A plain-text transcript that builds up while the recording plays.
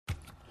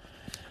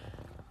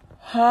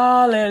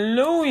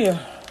Hallelujah.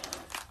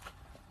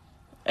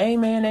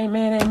 Amen,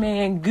 amen,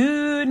 amen.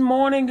 Good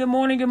morning, good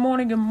morning, good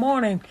morning, good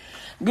morning.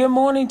 Good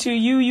morning to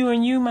you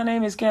and you. My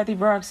name is Kathy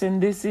Broxton.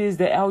 This is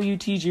the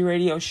LUTG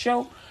Radio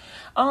Show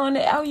on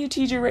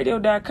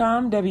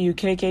LUTGRadio.com,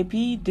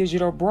 WKKP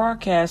Digital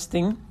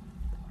Broadcasting,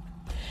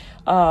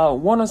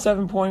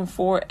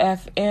 107.4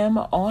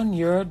 FM on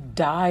your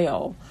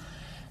dial.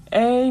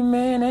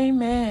 Amen,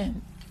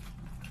 amen.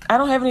 I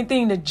don't have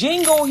anything to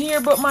jingle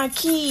here but my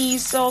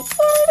keys, so glory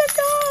to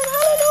God,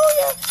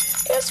 hallelujah.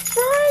 It's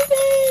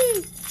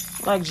Friday.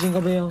 Like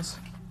jingle bells.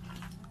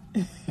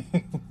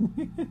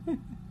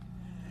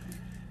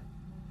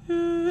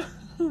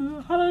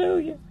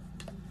 Hallelujah.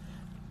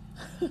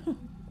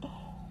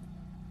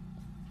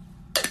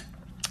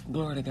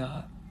 Glory to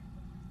God.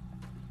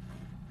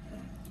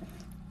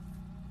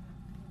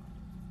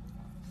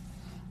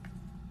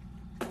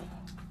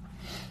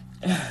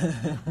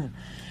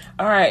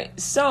 All right,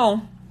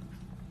 so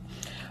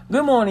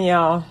good morning,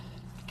 y'all.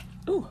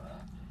 Ooh.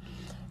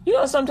 You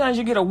know, sometimes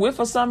you get a whiff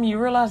of something, you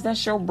realize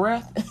that's your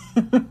breath.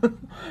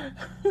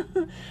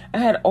 I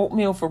had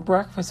oatmeal for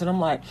breakfast, and I'm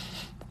like,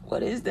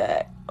 what is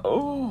that?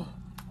 Oh.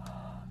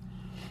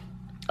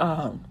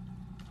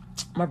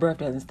 My breath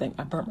doesn't stink.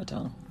 I burnt my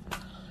tongue.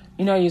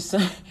 You know,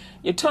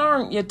 your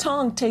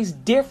tongue tastes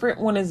different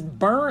when it's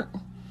burnt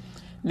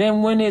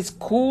than when it's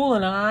cool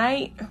and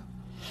aight.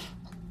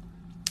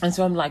 And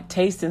so I'm like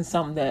tasting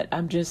something that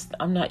I'm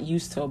not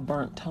used to a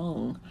burnt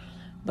tongue.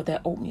 But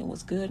that oatmeal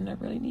was good and I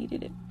really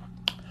needed it.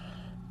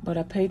 But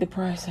I paid the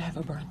price to have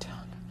a burnt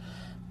tongue.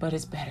 But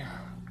it's better.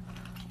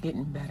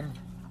 Getting better.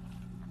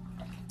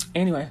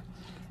 Anyway,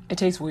 it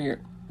tastes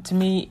weird. To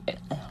me,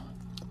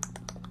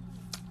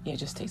 it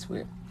just tastes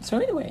weird. So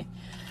anyway,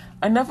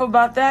 enough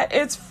about that.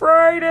 It's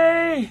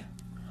Friday.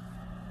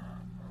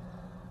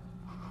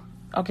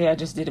 Okay, I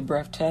just did a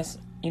breath test.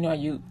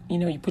 You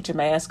put your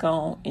mask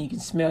on and you can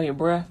smell your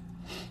breath.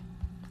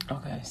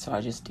 Okay, so I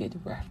just did the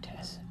breath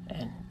test,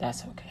 and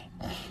that's okay.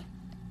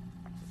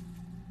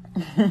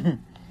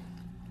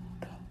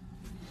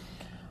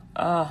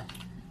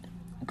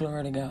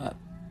 Glory to God.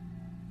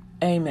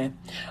 Amen.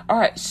 All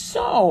right,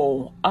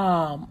 so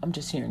I'm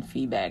just hearing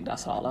feedback.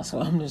 That's all. So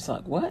I'm just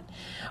like, what?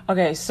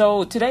 Okay,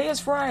 so today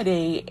is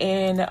Friday,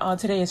 and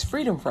today is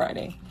Freedom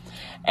Friday,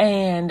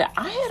 and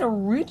I had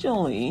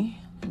originally.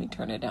 Let me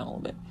turn it down a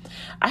little bit.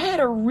 I had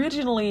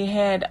originally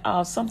had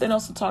something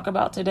else to talk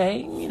about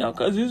today,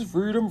 because it's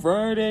Freedom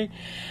Friday.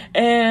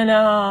 And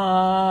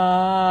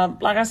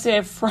like I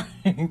said,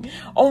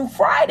 on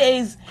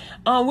Fridays,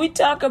 I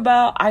talk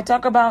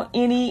about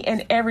any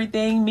and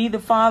everything, me, the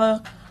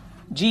Father,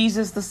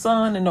 Jesus, the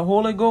Son, and the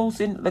Holy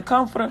Ghost, and the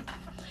Comforter.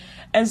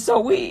 And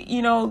so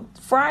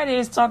Friday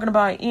is talking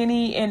about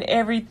any and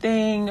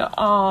everything.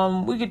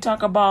 We could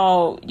talk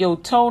about your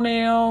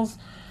toenails,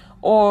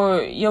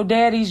 or your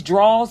daddy's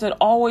drawers that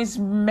always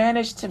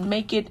manage to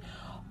make it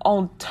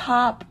on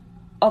top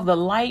of the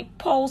light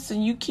post,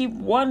 and you keep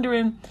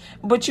wondering,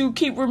 but you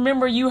keep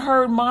remember you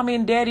heard mommy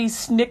and daddy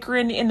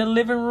snickering in the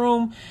living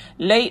room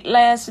late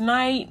last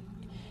night.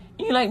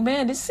 You're like,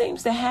 man, this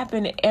seems to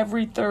happen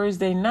every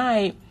Thursday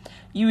night.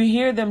 You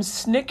hear them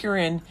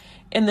snickering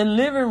in the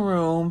living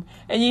room,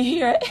 and you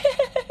hear,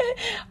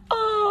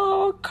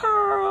 oh,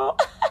 Carl.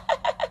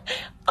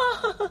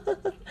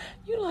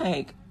 You're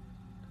like,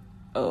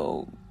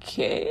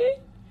 okay.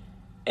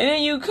 And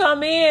then you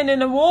come in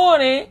the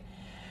morning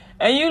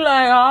and you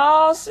like,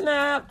 oh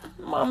snap,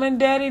 mom and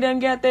daddy done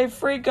got their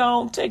freak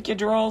on. Take your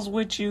drawers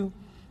with you.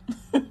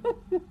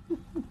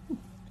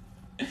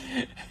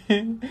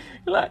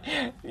 Like,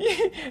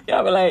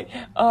 y'all be like,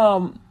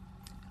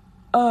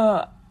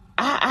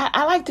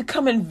 I like to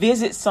come and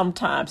visit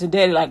sometimes. And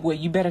daddy like, well,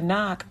 you better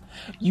knock.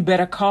 You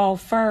better call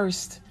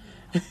first.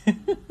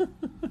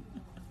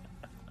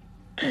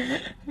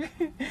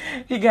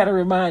 He got to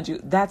remind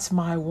you, that's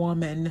my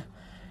woman.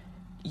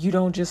 You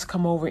don't just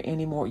come over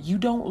anymore. You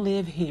don't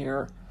live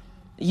here.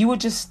 You were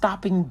just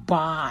stopping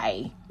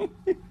by.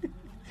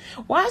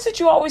 Why is it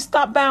you always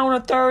stop by on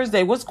a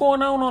Thursday? What's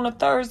going on a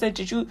Thursday?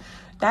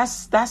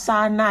 That's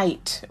our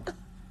night.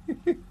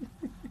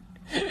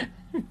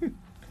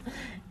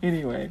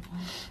 Anyway.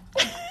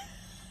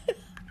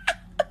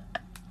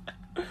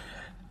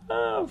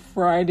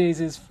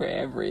 Fridays is for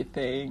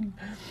everything.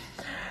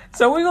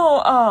 So we're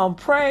gonna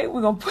pray.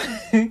 We're gonna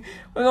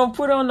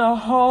put on the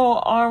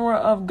whole armor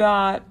of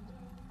God,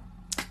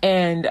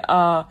 and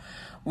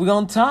we're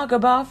gonna talk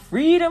about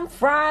Freedom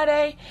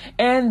Friday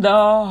and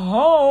the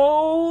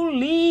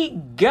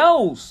Holy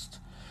Ghost.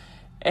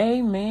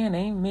 Amen,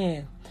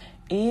 amen.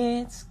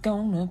 It's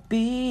gonna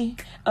be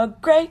a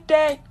great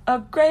day, a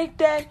great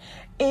day.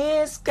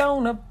 It's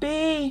gonna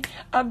be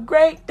a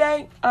great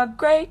day, a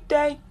great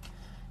day.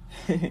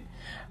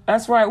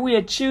 That's right. We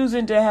are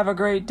choosing to have a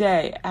great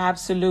day.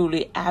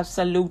 Absolutely.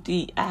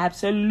 Absolutely.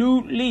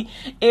 Absolutely.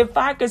 If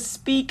I could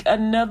speak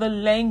another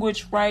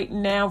language right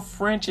now,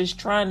 French is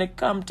trying to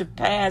come to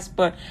pass,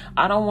 but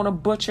I don't want to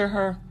butcher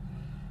her.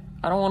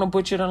 I don't want to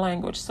butcher the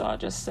language. So I'll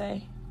just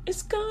say,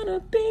 it's going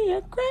to be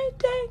a great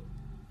day.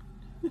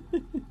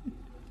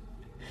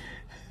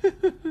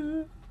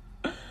 It's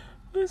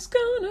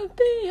gonna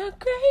be a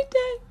great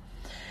day.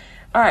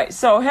 All right,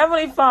 so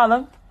Heavenly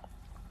Father,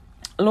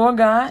 Lord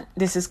God,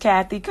 this is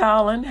Kathy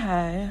calling.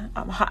 Hi.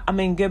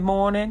 Good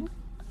morning.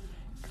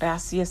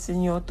 Gracias,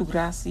 Señor, tu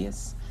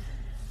gracias.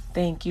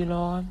 Thank you,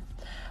 Lord.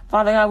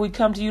 Father God, we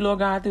come to you, Lord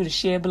God, through the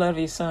shed blood of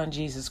your Son,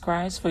 Jesus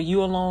Christ. For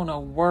you alone are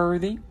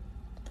worthy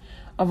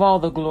of all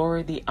the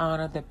glory, the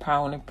honor, the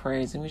power, and the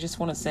praise. And I just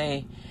want to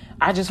say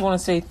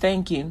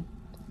thank you,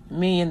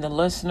 me and the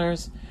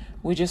listeners.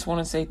 We just want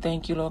to say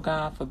thank you, Lord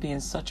God, for being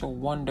such a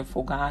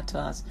wonderful God to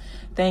us.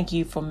 Thank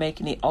you for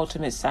making the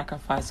ultimate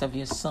sacrifice of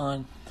your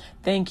Son.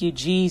 Thank you,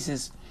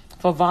 Jesus,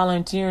 for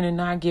volunteering and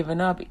not giving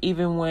up,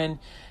 even when,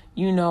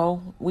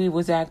 we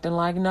was acting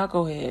like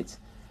knuckleheads.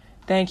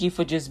 Thank you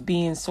for just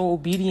being so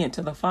obedient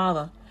to the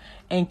Father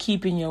and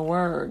keeping your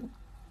word.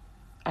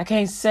 I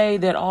can't say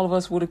that all of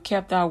us would have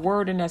kept our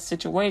word in that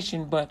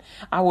situation, but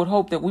I would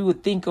hope that we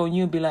would think on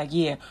you and be like,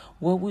 yeah,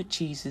 what would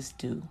Jesus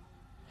do?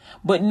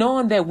 But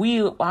knowing that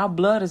our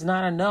blood is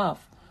not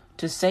enough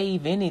to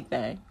save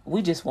anything,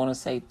 we just want to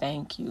say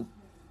thank you.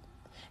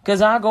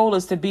 Because our goal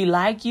is to be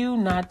like you,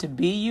 not to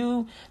be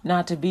you,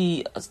 not to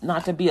be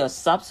a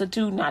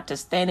substitute, not to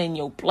stand in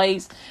your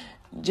place,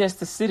 just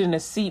to sit in a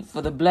seat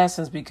for the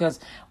blessings, because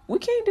we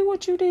can't do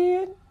what you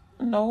did.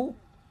 No.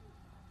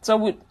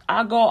 So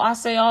I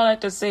say all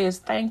that to say is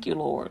thank you,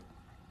 Lord.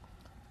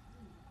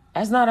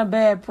 That's not a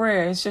bad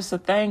prayer. It's just a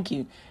thank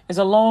you. It's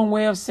a long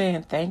way of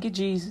saying thank you,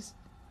 Jesus.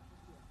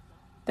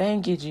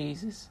 Thank you,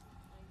 Jesus.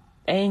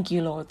 Thank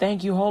you, Lord.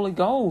 Thank you, Holy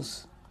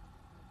Ghost.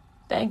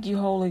 Thank you,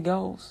 Holy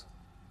Ghost.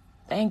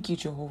 Thank you,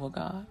 Jehovah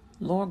God.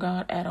 Lord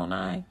God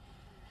Adonai.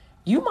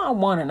 You my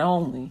one and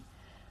only.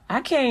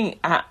 I can't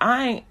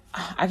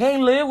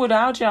live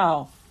without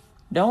y'all.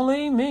 Don't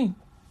leave me.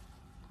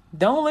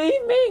 Don't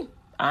leave me.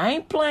 I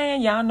ain't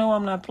playing. Y'all know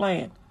I'm not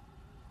playing.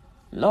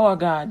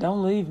 Lord God,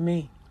 don't leave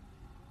me.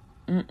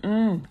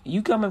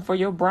 You coming for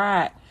your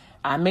bride.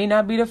 I may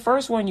not be the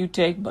first one you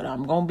take, but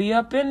I'm going to be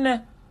up in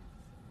there.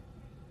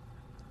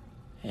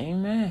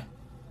 Amen.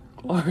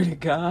 Glory to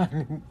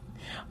God.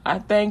 I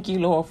thank you,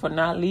 Lord, for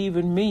not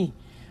leaving me.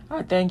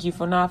 I thank you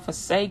for not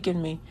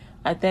forsaking me.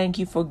 I thank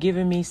you for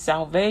giving me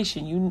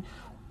salvation.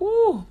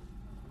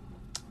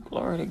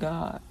 Glory to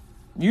God.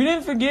 You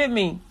didn't forget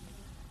me.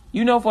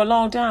 For a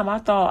long time, I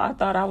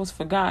thought I was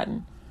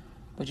forgotten.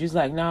 But you was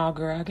like, no,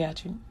 girl, I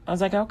got you. I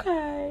was like,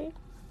 okay.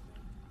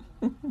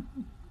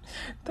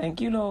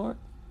 Thank you, Lord.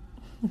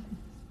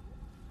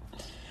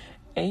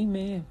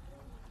 Amen.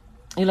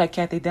 You're like,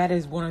 Kathy, that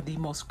is one of the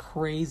most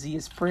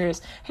craziest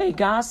prayers. Hey,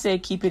 God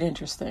said, keep it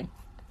interesting.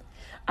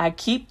 I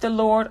keep the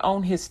Lord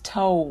on his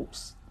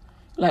toes.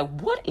 Like,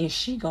 what is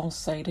she going to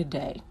say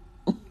today?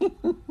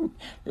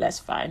 Let's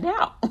find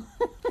out.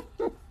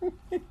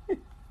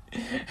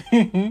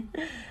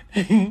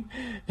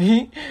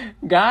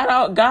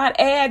 God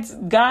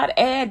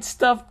adds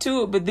stuff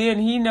to it, but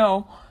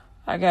then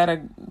I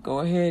gotta go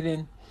ahead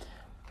and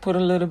put a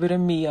little bit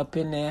of me up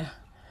in there.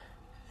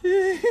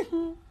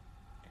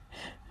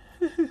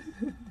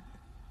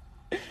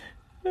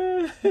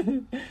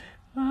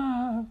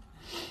 All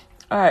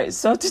right,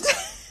 so today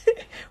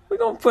we're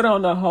gonna put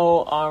on the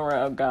whole armor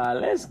of God.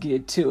 Let's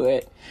get to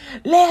it.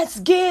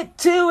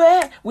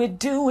 We're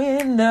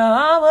doing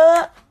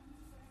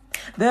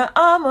the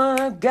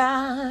armor of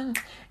God.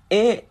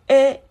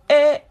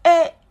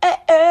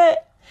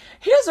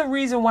 Here's a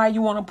reason why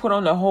you want to put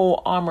on the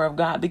whole armor of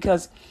God,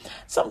 because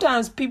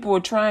sometimes people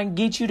will try and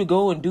get you to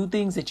go and do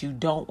things that you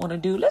don't want to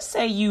do. Let's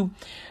say you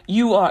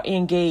are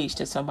engaged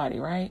to somebody,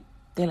 right?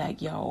 They're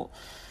like, yo,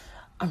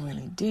 I'm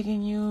really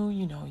digging you.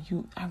 You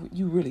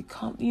really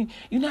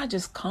you're not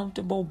just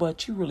comfortable,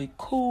 but you really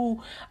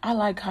cool. I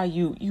like how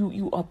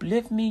you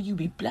uplift me. You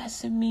be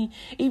blessing me,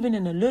 even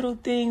in the little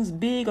things,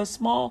 big or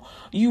small.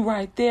 You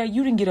right there.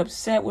 You didn't get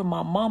upset when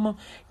my mama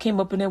came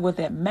up in there with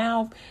that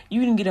mouth.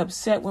 You didn't get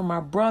upset when my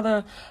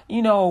brother,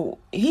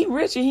 he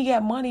rich and he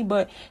got money,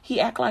 but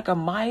he act like a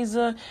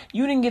miser.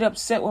 You didn't get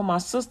upset with my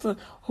sister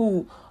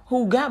who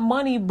got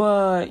money,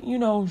 but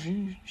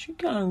she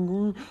kind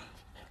of.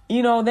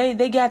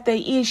 They got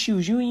their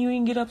issues. You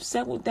ain't get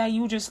upset with that.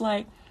 You just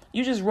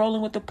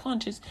rolling with the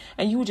punches,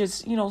 and you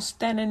just,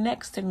 standing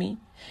next to me.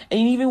 And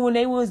even when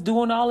they was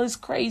doing all this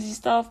crazy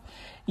stuff,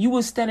 you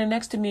was standing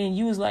next to me and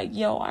you was like,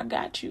 yo, I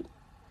got you.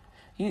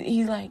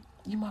 He's like,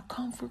 you my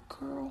comfort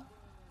girl.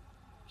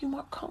 You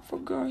my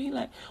comfort girl. He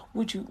like,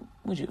 would you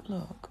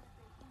look,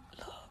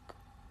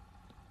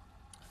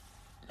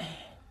 man,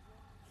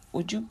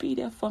 would you be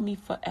there for me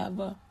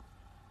forever?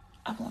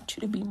 I want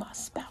you to be my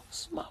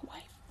spouse, my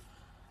wife.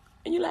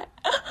 And you're like,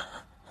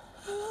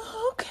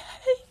 okay.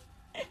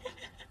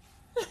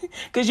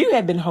 Because you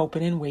had been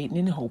hoping and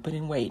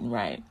waiting,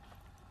 right?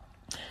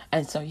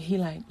 And so he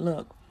like,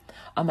 look,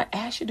 I'm going to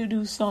ask you to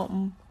do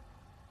something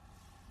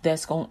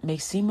that's may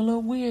seem a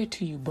little weird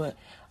to you, but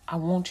I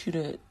want you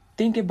to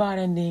think about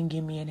it and then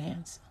give me an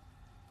answer.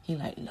 He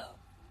like, look,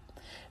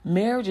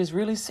 marriage is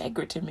really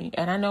sacred to me.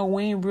 And I know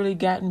we ain't really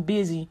gotten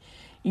busy,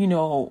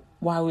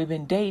 while we've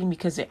been dating,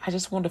 because I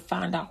just wanted to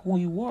find out who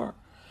you were.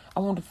 I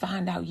wanted to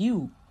find out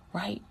you.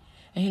 right?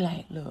 And he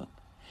like, look,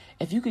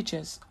 if you could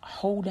just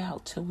hold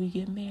out till we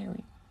get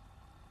married.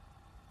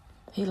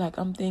 He like,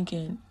 I'm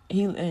thinking,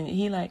 he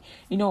like,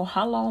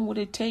 how long would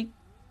it take?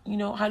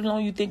 How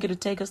long you think it'll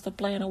take us to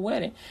plan a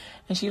wedding?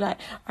 And she like,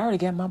 I already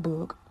got my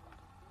book.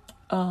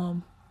 I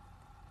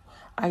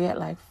got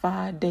like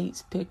 5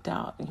 dates picked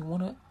out. You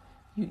wanna,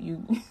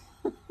 you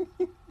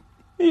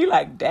you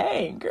like,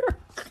 dang, girl.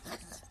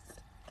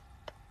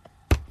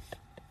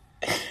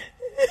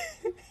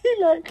 He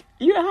like,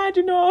 how'd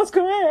you know I was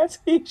gonna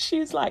ask?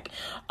 She's like,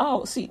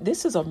 oh, see,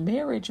 this is a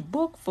marriage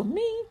book for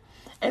me.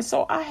 And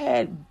so I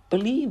had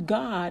believed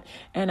God,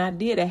 and I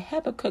did a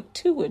Habakkuk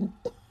 2,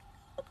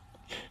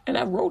 and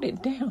I wrote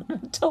it down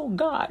and told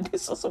God,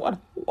 this is what I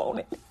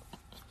wanted.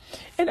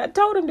 And I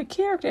told him the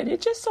character, and it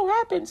just so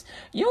happens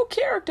your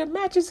character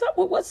matches up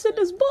with what's in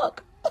this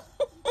book.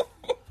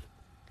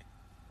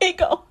 He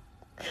go,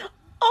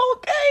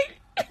 okay.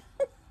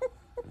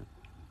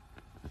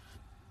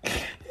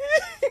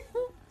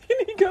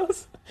 And he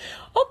goes,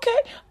 okay,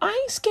 I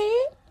ain't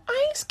scared.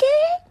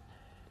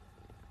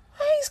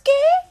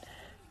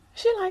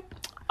 She like,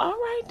 all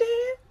right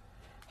then.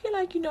 He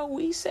like,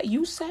 we say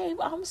you save,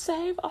 I'm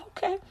saved.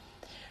 Okay.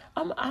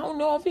 I don't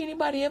know if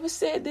anybody ever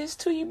said this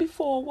to you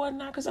before or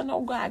whatnot, because I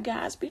know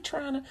guys be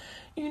trying to,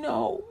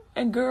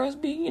 and girls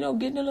be,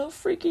 getting a little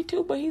freaky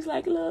too. But he's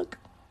like, look,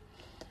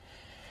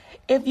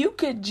 if you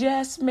could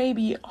just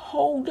maybe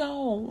hold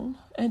on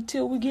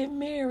until we get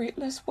married,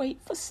 let's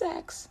wait for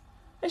sex.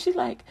 And she's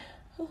like,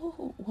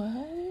 oh,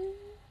 what?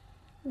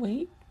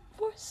 Wait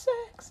for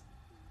sex?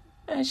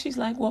 And she's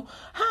like, well,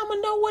 how am I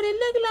know what it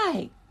look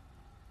like?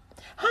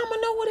 How am I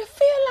know what it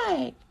feel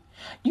like?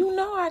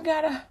 I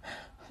gotta...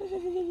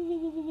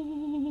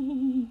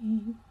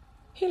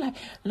 He like,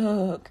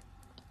 look,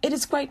 it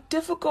is quite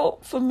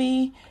difficult for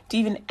me to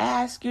even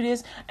ask you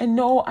this. And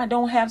no, I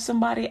don't have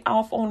somebody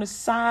off on the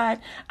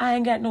side. I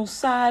ain't got no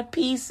side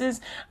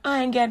pieces.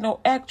 I ain't got no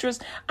extras.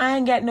 I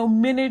ain't got no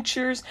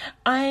miniatures.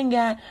 I ain't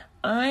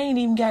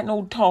even got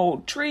no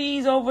tall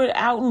trees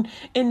out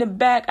in the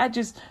back.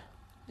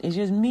 It's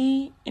just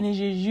me and it's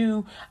just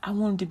you. I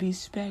want it to be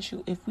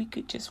special. If we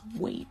could just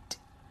wait.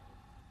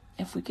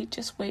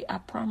 I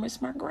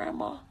promised my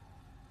grandma.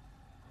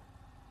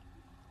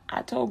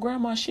 I told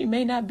grandma she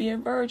may not be a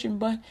virgin,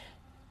 but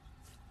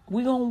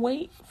we're going to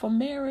wait for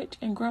marriage.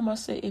 And grandma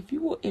said,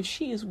 if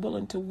she is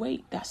willing to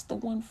wait, that's the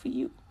one for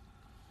you.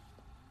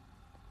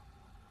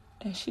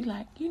 And she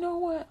like, you know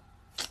what?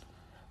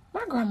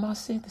 My grandma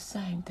said the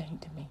same thing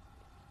to me.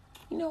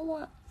 You know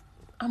what?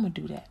 I'm going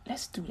to do that.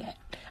 Let's do that.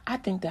 I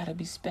think that'll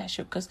be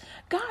special because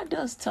God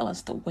does tell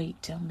us to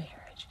wait till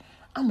marriage.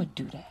 I'm going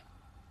to do that.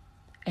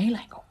 And he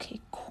like,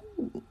 okay,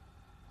 cool.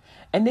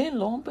 And then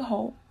lo and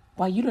behold,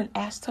 while you done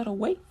asked her to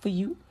wait for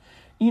you,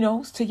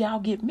 till y'all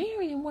get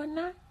married and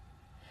whatnot,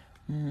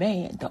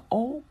 man, the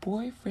old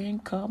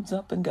boyfriend comes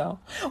up and go,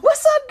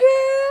 what's up,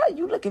 girl?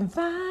 You looking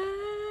fine.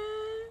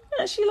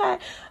 And she like,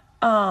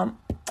 I'm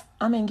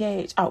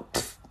engaged. Oh,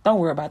 don't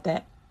worry about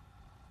that.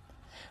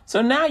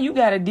 So now you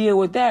got to deal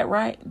with that,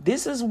 right?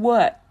 This is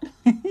what,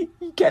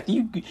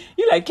 Kathy,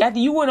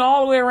 Kathy, you went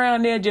all the way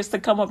around there just to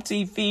come up to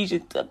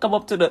Ephesians, to come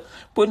up to the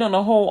putting on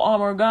the whole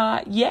armor of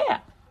God.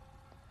 Yeah.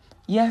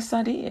 Yes,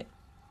 I did.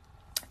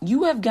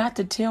 You have got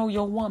to tell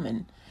your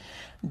woman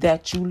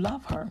that you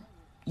love her.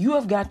 You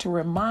have got to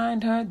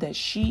remind her that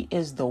she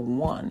is the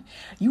one.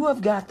 You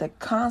have got to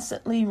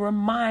constantly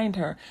remind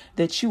her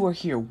that you are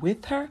here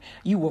with her.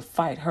 You will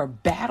fight her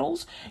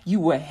battles.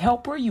 You will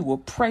help her. You will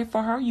pray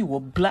for her. You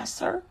will bless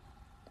her.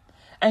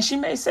 And she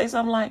may say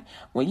something like,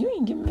 well, you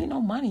ain't giving me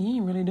no money. You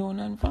ain't really doing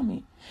nothing for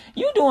me.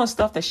 You doing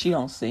stuff that she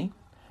don't see.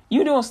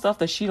 You doing stuff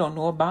that she don't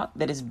know about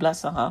that is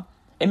blessing her.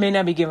 It may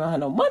not be giving her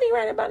no money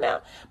right about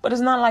now, but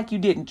it's not like you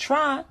didn't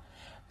try.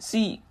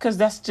 See, because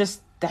that's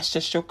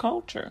just your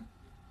culture.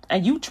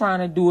 And you trying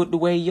to do it the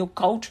way your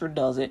culture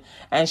does it.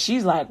 And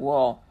she's like,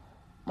 well,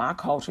 my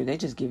culture, they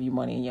just give you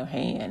money in your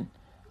hand.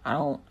 I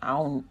don't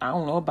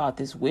know about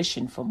this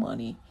wishing for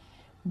money,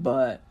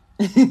 but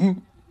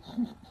and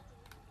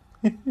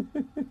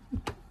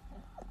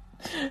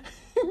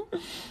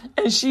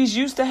she's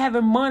used to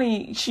having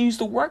money. She used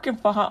to working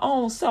for her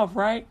own self,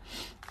 right?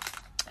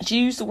 She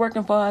used to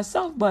working for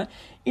herself, but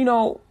she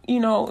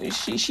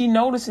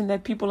noticing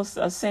that people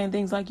are saying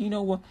things like,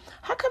 well,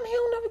 how come he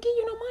don't never give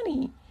you no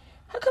money?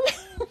 How come?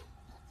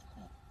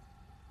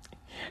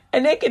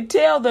 And they could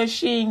tell that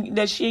she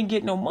ain't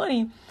get no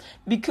money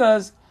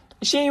because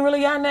she ain't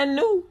really got nothing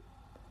new.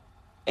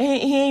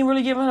 He ain't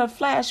really giving her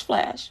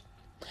flash.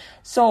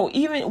 So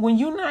even when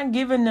you're not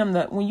giving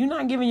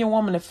your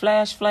woman the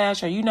flash,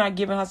 or you're not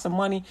giving her some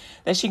money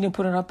that she can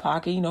put in her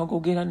pocket, go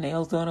get her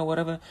nails done or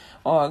whatever,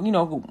 or,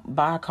 go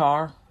buy a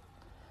car.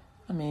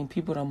 I mean,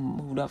 people done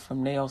moved up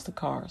from nails to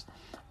cars,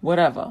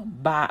 whatever,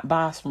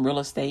 buy some real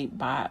estate,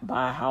 buy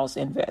a house,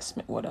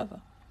 investment,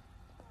 whatever.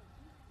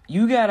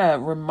 You got to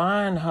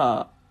remind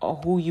her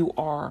of who you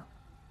are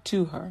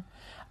to her.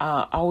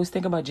 I always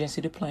think about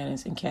Jesse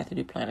Duplantis and Kathy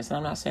Duplantis. And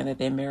I'm not saying that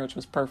their marriage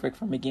was perfect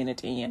from beginning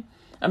to end.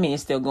 I mean,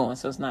 it's still going,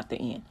 so it's not the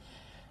end.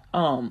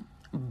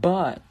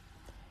 But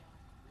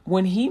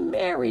when he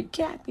married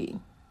Kathy,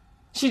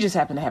 she just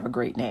happened to have a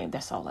great name.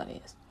 That's all that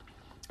is.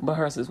 But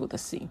hers is with a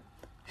C.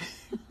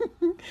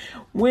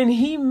 When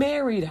he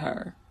married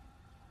her,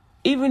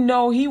 even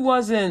though he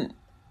wasn't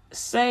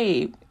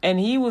saved and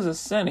he was a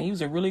sinner, he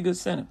was a really good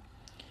sinner.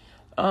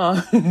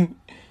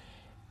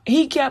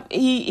 He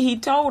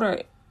told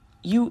her,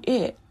 you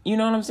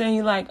know what I'm saying?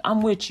 He like,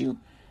 I'm with you.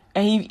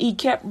 And he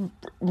kept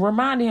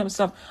reminding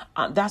himself,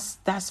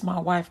 that's my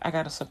wife. I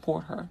got to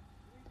support her.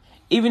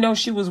 Even though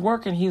she was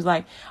working, he was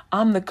like,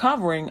 I'm the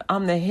covering.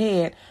 I'm the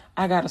head.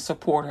 I got to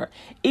support her.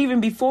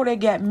 Even before they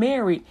got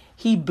married,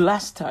 he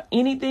blessed her.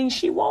 Anything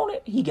she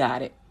wanted, he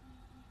got it.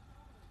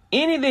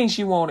 Anything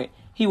she wanted,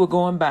 he would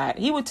go and buy it.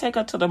 He would take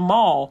her to the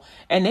mall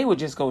and they would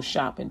just go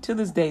shopping. To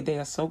this day, they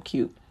are so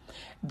cute.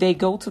 They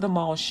go to the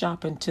mall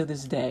shopping to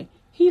this day.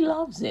 He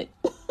loves it.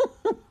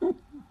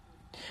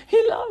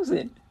 He loves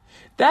it.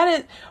 That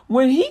is,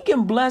 when he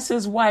can bless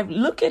his wife,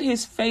 look at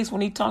his face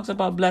when he talks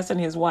about blessing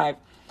his wife.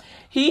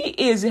 He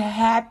is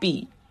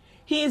happy.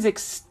 He is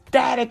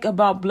ecstatic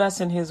about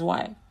blessing his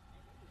wife.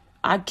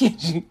 I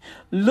kid you.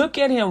 Look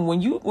at him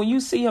when you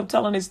see him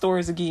telling his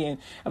stories again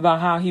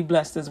about how he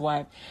blessed his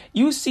wife.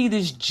 You see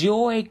this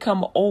joy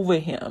come over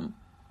him.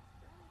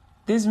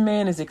 This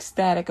man is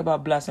ecstatic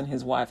about blessing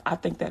his wife. I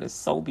think that is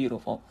so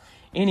beautiful.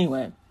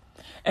 Anyway,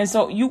 and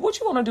so what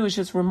you want to do is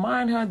just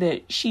remind her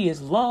that she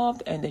is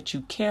loved and that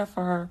you care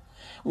for her.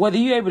 Whether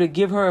you're able to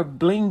give her a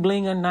bling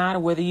bling or not, or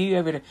whether you're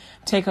able to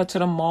take her to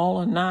the mall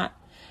or not,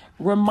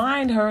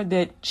 remind her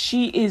that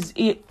she is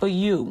it for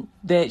you,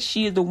 that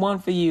she is the one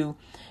for you,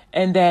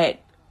 and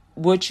that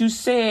what you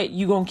said,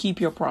 you're going to keep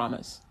your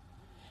promise.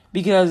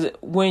 Because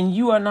when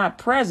you are not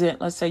present,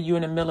 let's say you're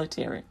in the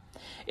military,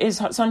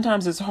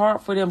 sometimes it's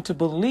hard for them to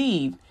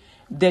believe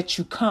that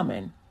you're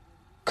coming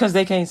because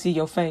they can't see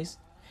your face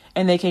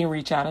and they can't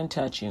reach out and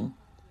touch you.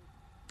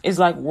 It's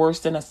like worse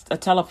than a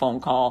telephone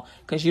call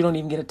because you don't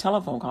even get a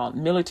telephone call.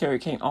 Military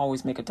can't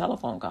always make a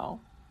telephone call.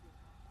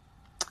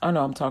 I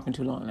know I'm talking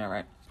too long now,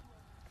 right?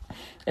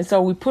 And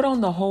so we put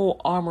on the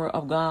whole armor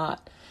of God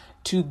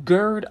to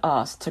gird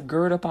us, to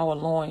gird up our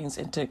loins,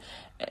 and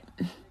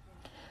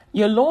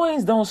your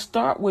loins don't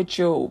start with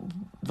your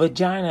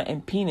vagina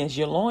and penis.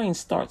 Your loins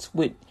starts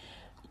with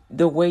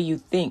the way you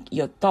think,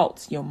 your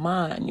thoughts, your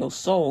mind, your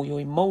soul, your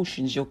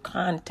emotions, your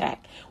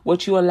contact,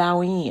 what you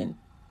allow in.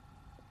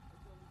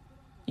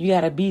 You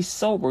got to be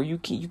sober. You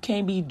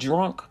can't be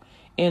drunk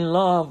in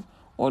love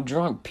or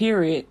drunk,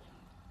 period,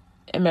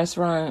 and mess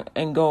around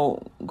and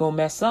go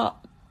mess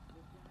up.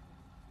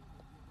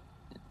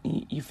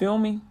 You feel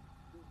me?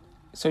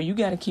 So you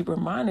got to keep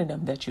reminding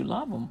them that you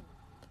love them.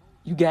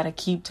 You got to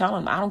keep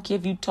telling them. I don't care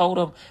if you told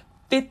them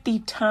 50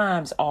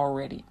 times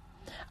already.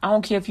 I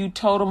don't care if you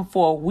told them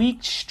for a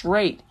week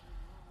straight.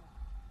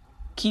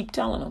 Keep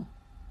telling them.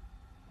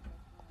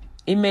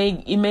 It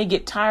may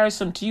get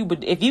tiresome to you,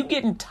 but if you're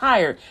getting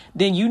tired,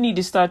 then you need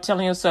to start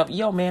telling yourself,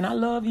 yo, man, I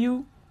love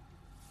you.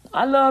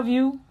 I love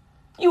you.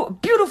 You're a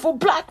beautiful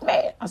black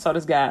man. I saw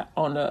this guy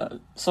on the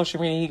social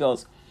media. He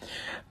goes,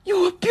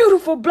 you're a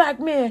beautiful black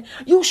man.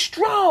 You're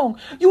strong.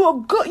 You're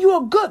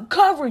a good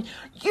covering.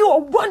 You're a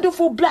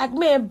wonderful black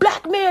man.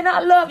 Black man, I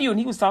love you. And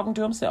he was talking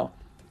to himself.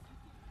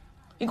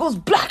 He goes,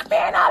 black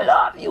man, I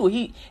love you.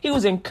 He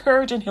was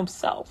encouraging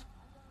himself.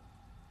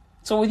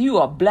 So whether you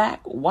are black,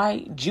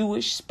 white,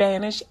 Jewish,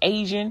 Spanish,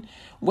 Asian,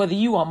 whether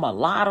you are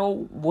mulatto,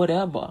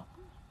 whatever,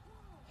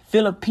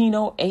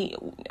 Filipino, I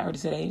already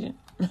said Asian,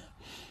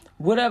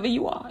 whatever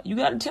you are, you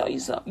got to tell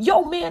yourself,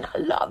 yo, man, I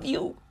love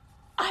you.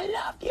 I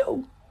love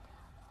you.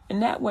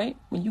 And that way,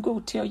 when you go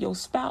tell your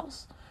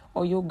spouse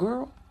or your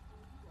girl,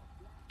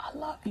 I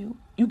love you,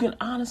 you can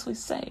honestly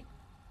say,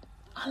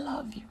 I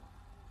love you.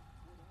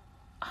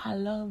 I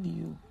love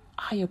you.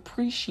 I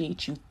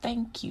appreciate you.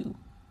 Thank you.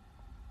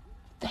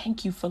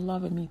 Thank you for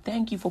loving me.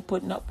 Thank you for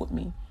putting up with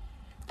me.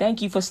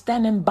 Thank you for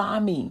standing by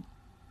me.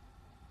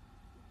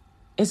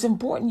 It's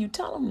important you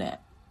tell them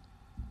that.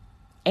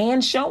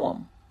 And show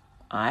them.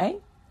 All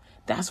right?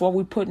 That's why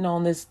we're putting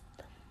on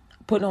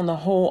the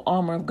whole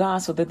armor of God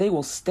so that they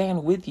will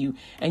stand with you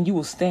and you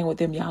will stand with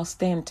them. Y'all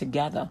stand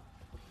together.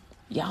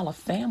 Y'all a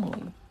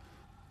family.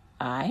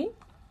 All right?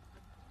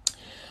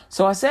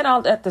 So I said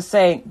all that to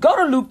say, go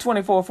to Luke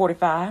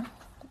 24:45.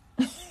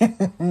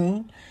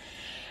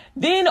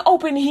 Then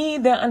open he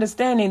their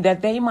understanding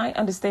that they might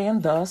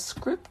understand the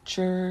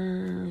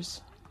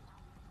scriptures.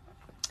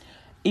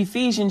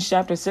 Ephesians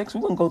chapter 6.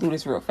 We're going to go through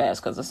this real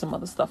fast because there's some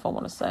other stuff I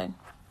want to say.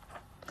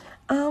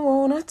 I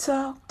want to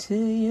talk to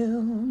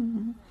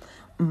you.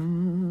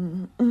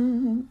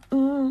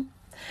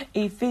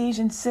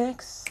 Ephesians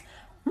 6.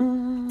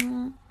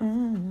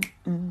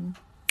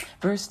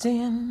 Verse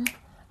 10.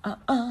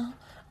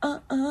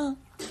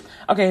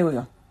 Okay, here we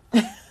go.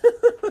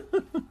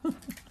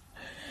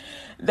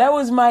 That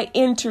was my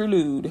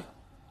interlude.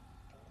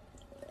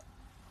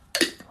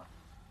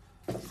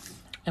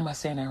 Am I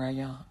saying that right,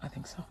 y'all? I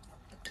think so.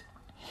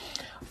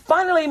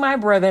 Finally, my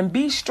brethren,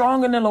 be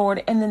strong in the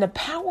Lord and in the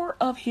power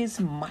of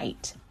his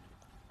might.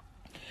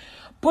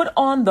 Put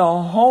on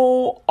the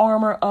whole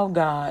armor of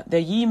God,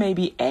 that ye may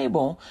be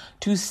able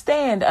to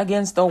stand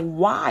against the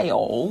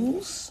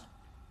wiles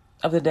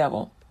of the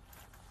devil.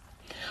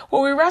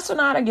 For we wrestle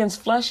not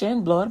against flesh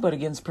and blood, but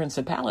against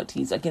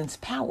principalities,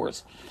 against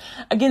powers,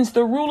 against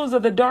the rulers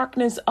of the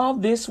darkness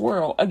of this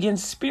world,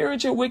 against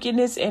spiritual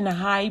wickedness in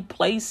high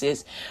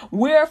places.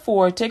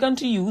 Wherefore, take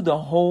unto you the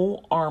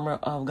whole armor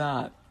of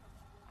God,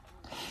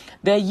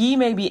 that ye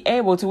may be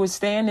able to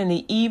withstand in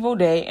the evil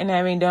day, and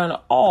having done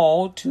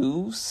all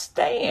to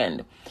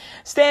stand.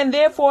 Stand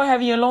therefore,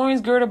 having your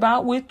loins girt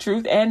about with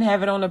truth, and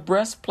having on the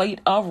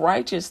breastplate of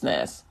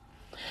righteousness,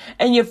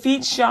 and your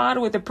feet shod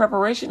with the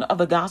preparation of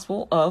the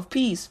gospel of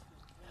peace.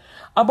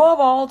 Above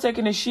all,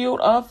 taking the shield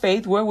of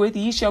faith, wherewith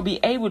ye shall be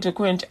able to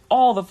quench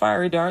all the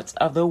fiery darts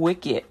of the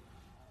wicked.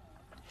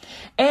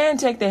 And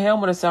take the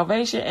helmet of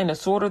salvation and the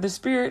sword of the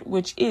Spirit,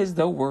 which is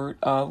the word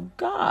of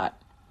God.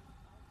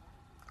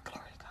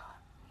 Glory to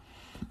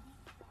God.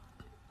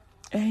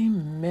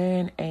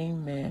 Amen.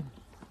 Amen.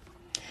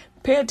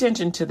 Pay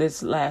attention to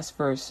this last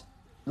verse.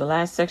 The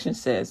last section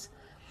says,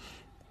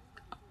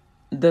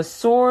 the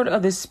sword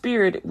of the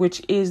Spirit,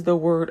 which is the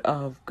word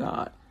of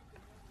God.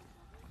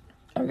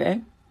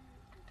 Okay.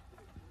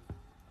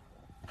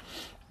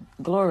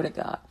 Glory to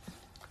God.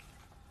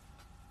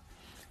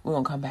 We're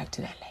going to come back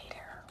to that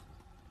later.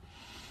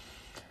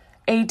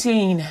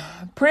 18.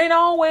 Praying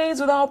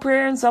always with all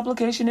prayer and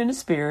supplication in the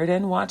Spirit,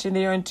 and watching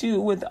thereunto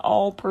with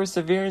all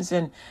perseverance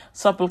and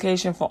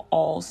supplication for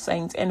all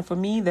saints, and for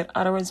me, that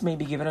utterance may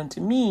be given unto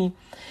me,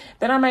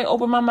 that I may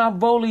open my mouth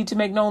boldly to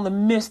make known the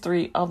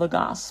mystery of the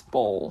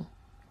gospel.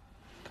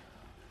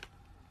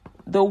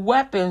 The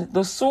weapon,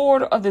 the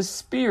sword of the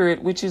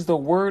Spirit, which is the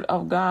word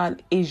of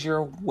God, is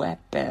your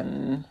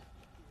weapon.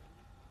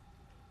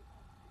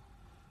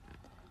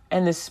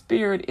 And the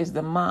Spirit is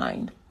the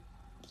mind.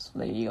 So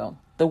there you go.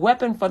 The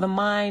weapon for the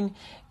mind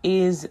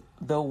is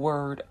the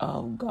word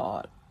of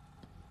God.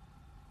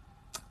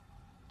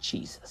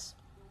 Jesus.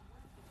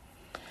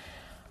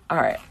 All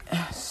right.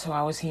 So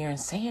I was hearing,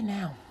 say it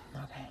now.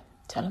 Okay.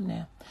 Tell him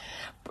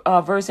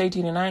now. Verse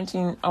 18 and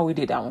 19. Oh, we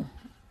did that one.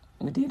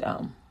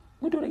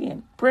 We'll do it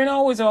again. Praying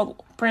always with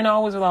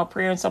all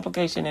prayer and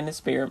supplication in the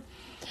Spirit,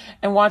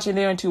 and watching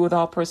thereunto with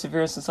all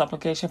perseverance and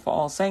supplication for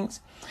all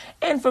saints,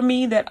 and for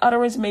me, that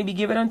utterance may be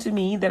given unto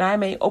me, that I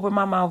may open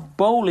my mouth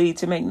boldly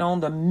to make known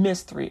the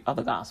mystery of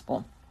the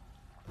gospel.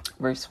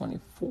 Verse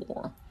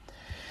 24.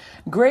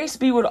 Grace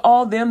be with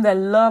all them that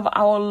love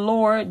our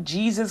Lord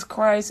Jesus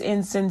Christ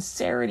in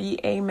sincerity.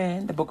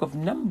 Amen. The book of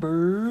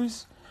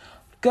Numbers.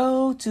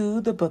 Go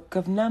to the book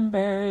of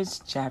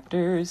Numbers,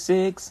 chapter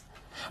 6.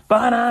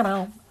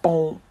 Ba-da-da,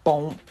 boom,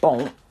 boom,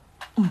 boom.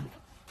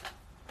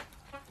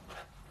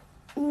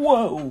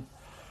 Whoa.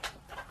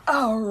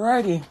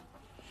 Alrighty.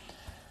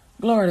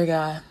 Glory to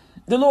God.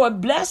 The Lord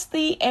bless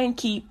thee and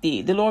keep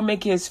thee. The Lord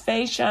make his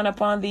face shine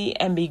upon thee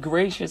and be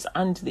gracious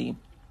unto thee.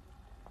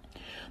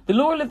 The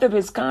Lord lift up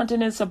his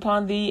countenance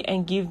upon thee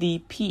and give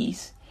thee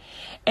peace.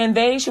 And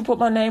they shall put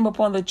my name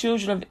upon the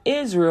children of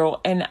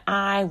Israel, and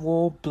I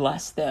will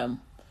bless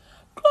them.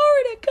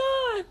 Glory to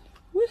God.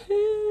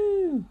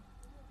 Woohoo.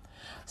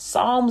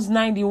 Psalms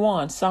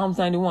 91.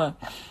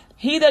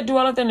 He that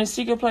dwelleth in the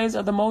secret place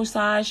of the Most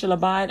High shall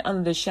abide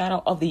under the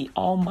shadow of the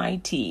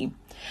Almighty.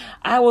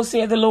 I will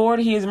say of the Lord,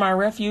 he is my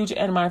refuge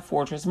and my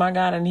fortress, my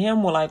God, in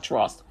him will I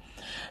trust.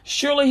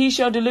 Surely he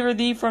shall deliver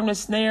thee from the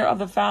snare of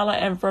the fowler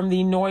and from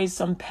the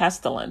noisome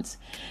pestilence.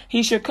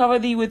 He shall cover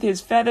thee with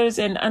his feathers,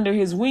 and under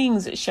his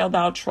wings shalt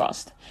thou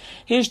trust.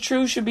 His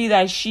truth shall be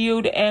thy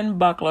shield and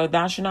buckler.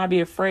 Thou shalt not be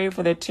afraid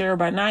for the terror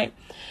by night,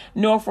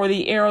 nor for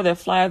the arrow that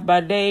flieth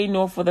by day,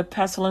 nor for the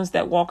pestilence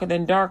that walketh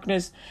in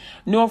darkness,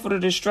 nor for the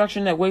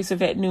destruction that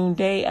wasteth at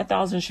noonday.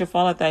 1,000 shall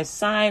fall at thy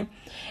side,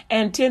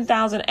 and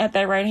 10,000 at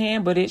thy right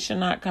hand, but it shall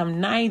not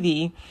come nigh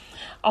thee.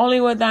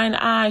 Only with thine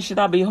eyes shalt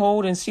thou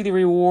behold and see the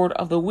reward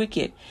of the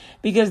wicked,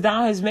 because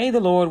thou hast made the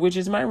Lord, which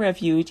is my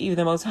refuge, even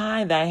the Most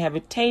High, thy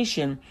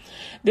habitation.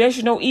 There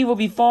shall no evil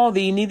befall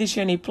thee, neither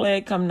shall any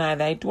plague come nigh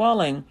thy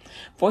dwelling.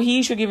 For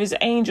he shall give his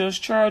angels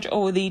charge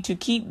over thee to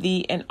keep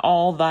thee in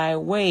all thy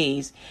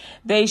ways.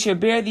 They shall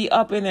bear thee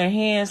up in their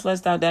hands,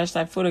 lest thou dash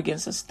thy foot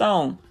against a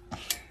stone.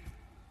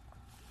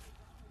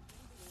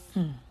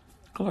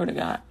 Glory to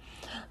God.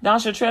 Thou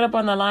shalt tread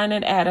upon the lion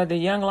and adder, the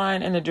young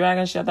lion and the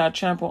dragon shalt thou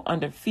trample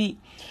under feet.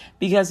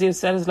 Because he has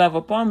set his love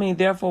upon me,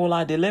 therefore will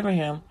I deliver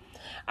him.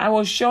 I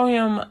will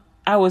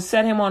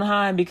set him on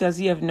high, because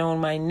he hath known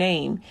my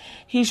name.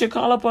 He shall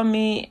call upon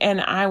me, and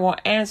I will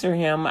answer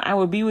him. I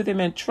will be with him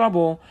in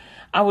trouble.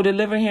 I will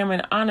deliver him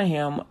and honor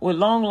him. With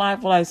long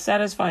life will I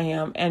satisfy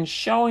him and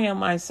show him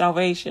my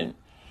salvation.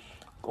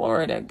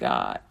 Glory to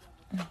God.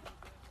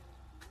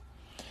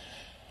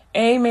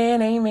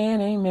 Amen,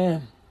 amen,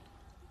 amen.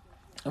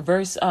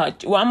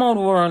 I'm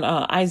over on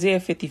Isaiah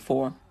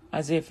 54.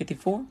 Isaiah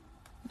 54.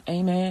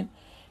 Amen.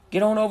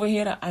 Get on over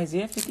here to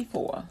Isaiah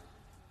 54.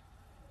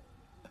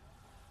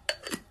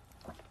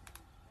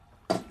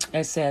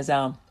 It says,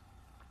 and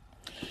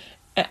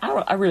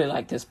I really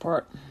like this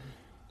part.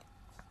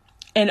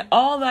 And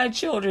all thy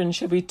children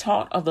shall be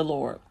taught of the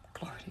Lord.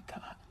 Glory to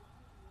God.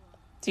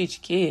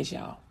 Teach kids,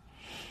 y'all.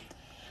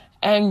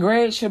 And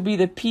great shall be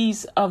the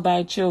peace of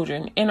thy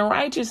children. In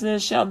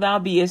righteousness shalt thou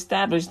be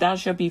established. Thou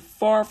shalt be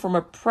far from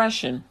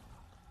oppression.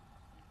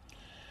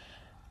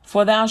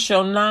 For thou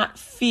shalt not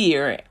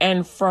fear,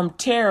 and from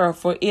terror,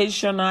 for it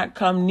shall not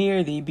come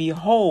near thee.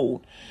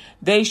 Behold,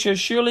 they shall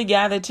surely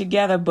gather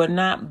together, but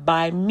not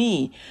by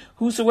me.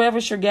 Whosoever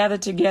shall gather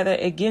together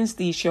against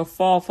thee shall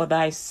fall for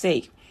thy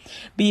sake.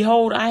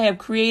 Behold, I have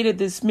created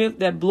the smith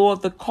that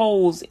bloweth the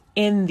coals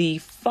in the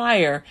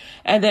fire,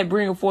 and that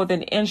bringeth forth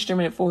an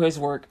instrument for his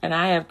work. And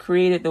I have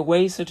created the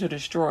waster to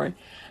destroy.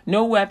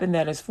 No weapon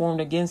that is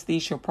formed against thee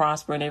shall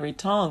prosper, and every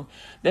tongue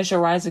that shall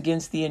rise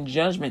against thee in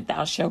judgment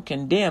thou shalt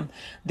condemn.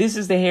 This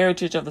is the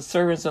heritage of the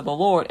servants of the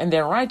Lord, and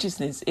their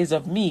righteousness is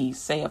of me,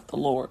 saith the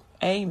Lord.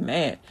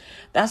 Amen.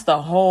 That's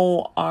the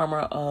whole armor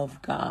of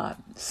God.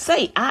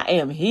 Say, I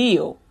am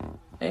healed.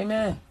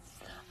 Amen.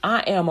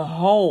 I am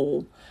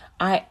whole.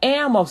 I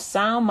am of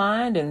sound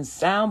mind and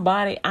sound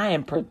body. I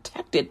am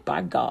protected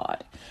by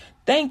God.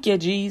 Thank you,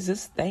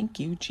 Jesus. Thank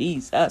you,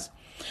 Jesus.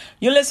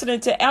 You're listening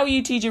to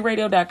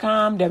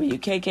LUTGRadio.com,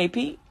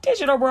 WKKP,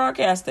 Digital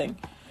Broadcasting.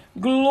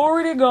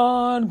 Glory to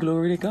God,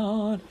 glory to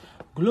God,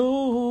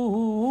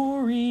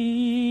 glory.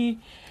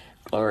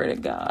 Glory to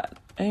God.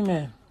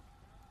 Amen.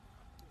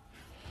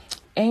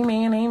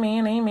 Amen,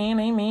 amen, amen,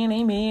 amen,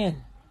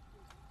 amen.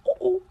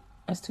 Ooh,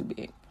 that's too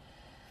big.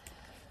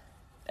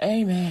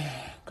 Amen.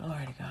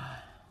 Glory to God.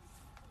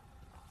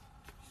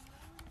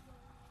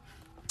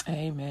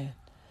 Amen.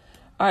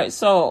 All right,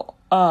 so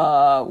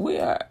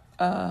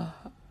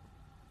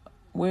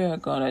we're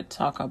gonna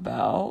talk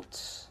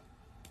about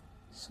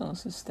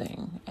what's this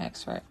thing?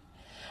 Acts, right?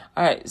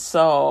 All right,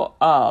 so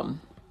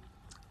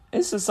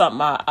this is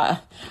something I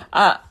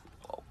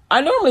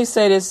normally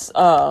say this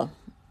on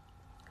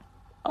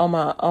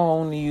my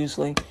own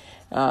usually.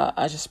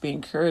 I just be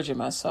encouraging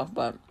myself,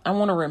 but I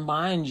want to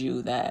remind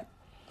you that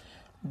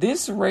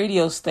this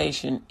radio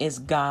station is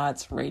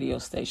God's radio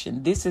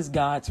station. This is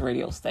God's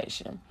radio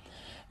station.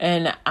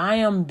 And I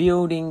am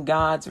building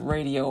God's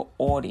radio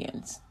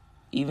audience.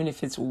 Even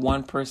if it's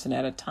one person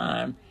at a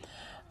time,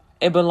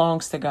 it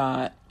belongs to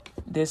God.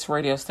 This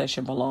radio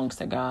station belongs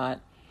to God.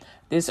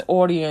 This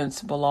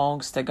audience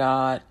belongs to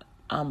God.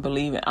 I'm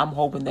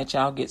hoping that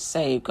y'all get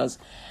saved, because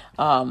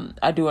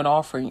I do an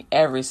offering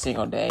every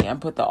single day. I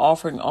put the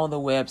offering on the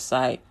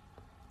website.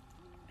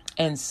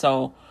 And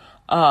so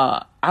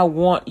I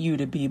want you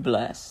to be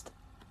blessed.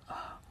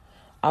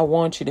 I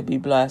want you to be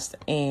blessed.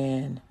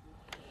 And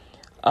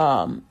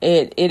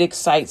it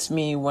excites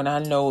me when I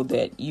know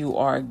that you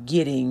are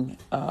getting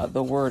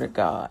the word of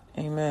God.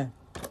 Amen.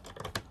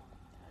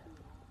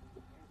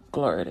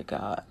 Glory to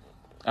God.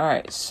 All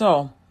right.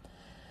 So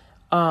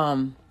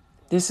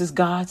this is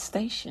God's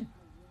station.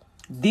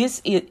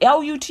 This is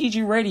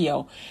LUTG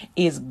Radio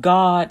is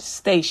God's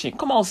station.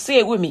 Come on, say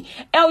it with me.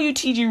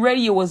 LUTG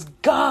Radio is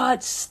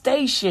God's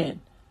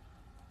station.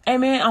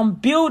 Amen. I'm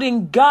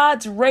building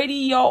God's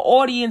radio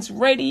audience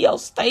radio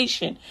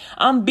station.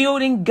 I'm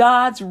building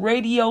God's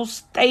radio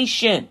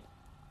station.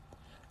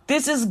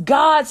 This is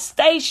God's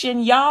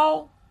station,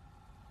 y'all.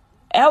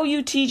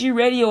 LUTG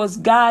Radio is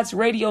God's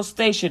radio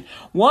station.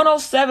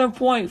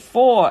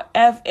 107.4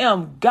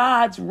 FM,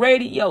 God's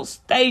radio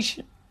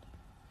station.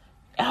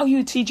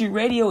 LUTG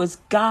Radio is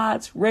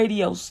God's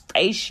radio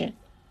station.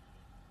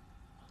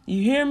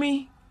 You hear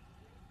me?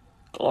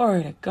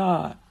 Glory to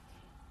God.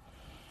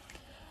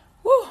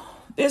 Woo.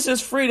 This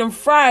is Freedom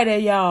Friday,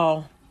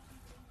 y'all.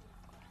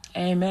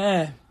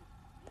 Amen.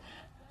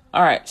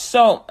 All right.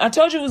 So I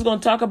told you we was going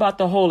to talk about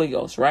the Holy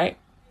Ghost, right?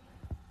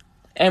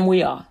 And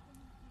we are.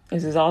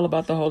 This is all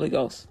about the Holy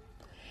Ghost.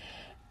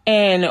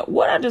 And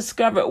what I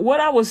discovered, what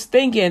I was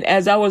thinking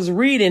as I was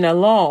reading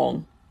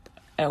along,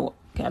 and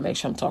can I make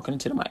sure I'm talking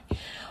into the mic?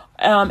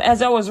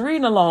 As I was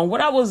reading along, what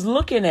I was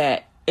looking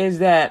at is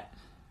that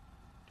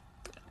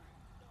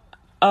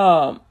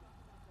I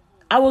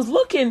was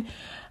looking.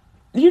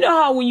 You know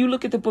how when you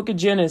look at the book of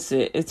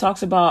Genesis, it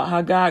talks about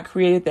how God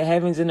created the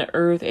heavens and the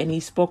earth and he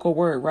spoke a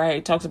word, right?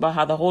 It talks about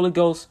how the Holy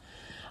Ghost,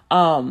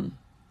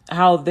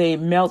 how they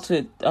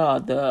melted,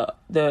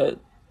 the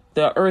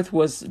earth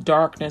was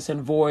darkness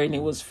and void and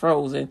it was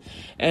frozen,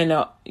 and,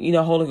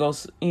 Holy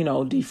Ghost,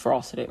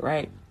 defrosted it,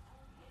 right?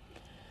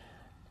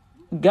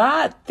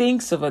 God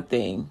thinks of a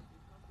thing.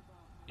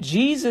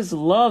 Jesus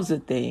loves a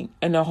thing,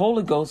 and the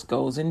Holy Ghost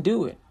goes and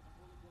do it.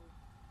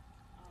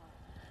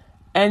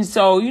 And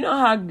so, you know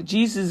how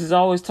Jesus is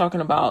always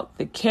talking about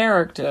the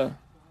character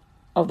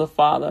of the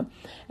Father,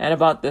 and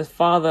about the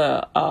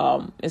Father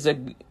is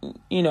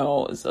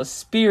a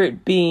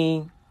spirit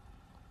being,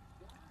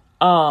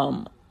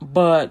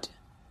 but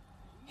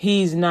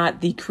he's not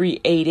the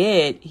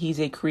created, he's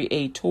a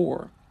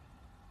creator.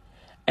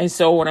 And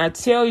so when I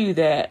tell you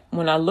that,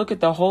 when I look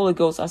at the Holy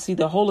Ghost, I see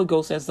the Holy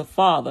Ghost as the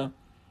Father,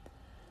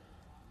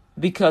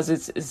 because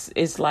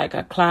it's like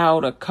a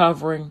cloud, a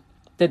covering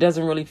that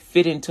doesn't really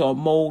fit into a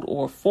mold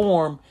or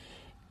form.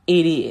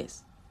 It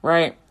is,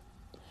 right?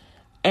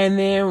 And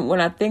then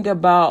when I think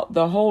about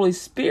the Holy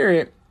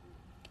Spirit,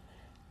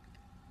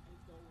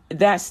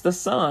 that's the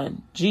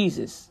Son,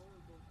 Jesus.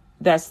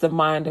 that's the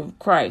mind of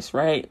Christ,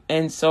 right?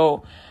 And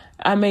so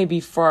I may be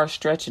far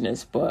stretching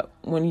this, but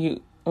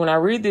when I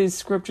read these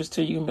scriptures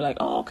to you, you can be like,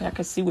 oh, okay, I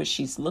can see what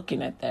she's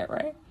looking at that,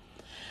 right?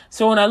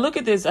 So when I look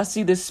at this, I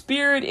see the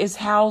spirit is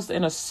housed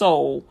in a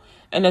soul,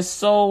 and the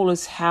soul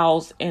is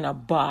housed in a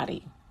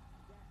body.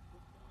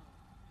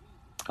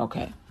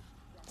 Okay.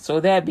 So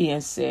that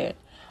being said,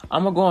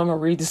 I'm going to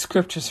read the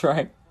scriptures,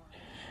 right?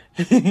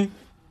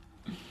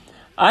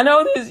 I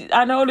know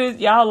this.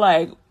 Y'all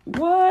like,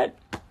 what?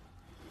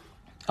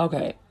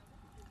 Okay.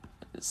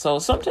 So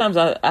sometimes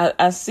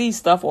I see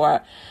stuff,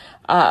 or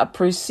I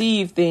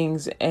perceive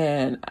things,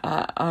 and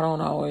I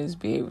don't always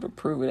be able to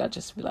prove it. I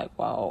just be like,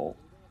 wow,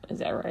 is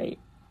that right?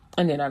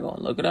 And then I go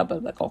and look it up.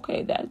 I'm like,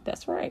 okay,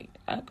 that's right.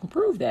 I can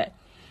prove that.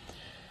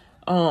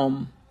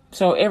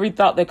 So every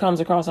thought that comes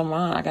across my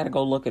mind, I got to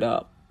go look it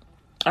up.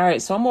 All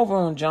right. So I'm over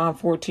on John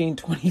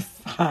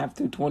 14:25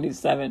 through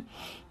 27.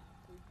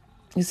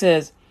 He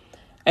says,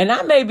 and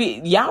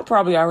y'all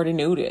probably already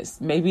knew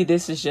this. Maybe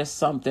this is just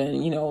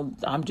something,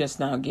 I'm just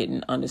now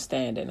getting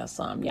understanding or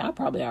something. Y'all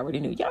probably already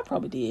knew. Y'all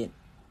probably did.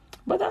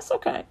 But that's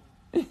okay.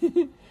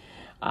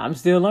 I'm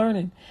still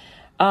learning.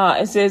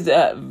 It says,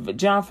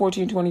 John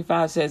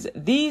 14:25 says,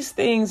 these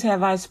things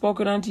have I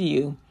spoken unto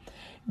you,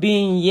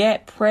 being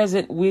yet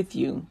present with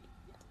you.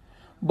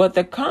 But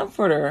the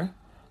Comforter,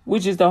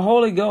 which is the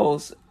Holy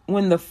Ghost,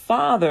 whom the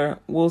Father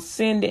will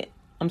send in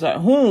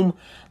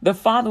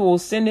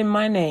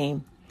my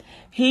name,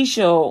 he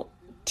shall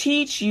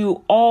teach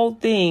you all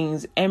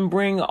things and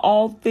bring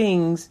all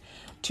things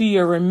to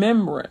your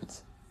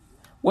remembrance,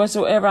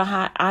 whatsoever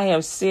I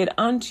have said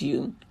unto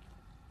you.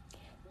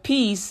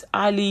 Peace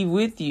I leave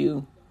with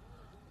you,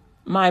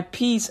 my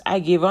peace I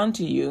give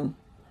unto you,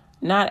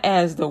 not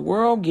as the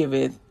world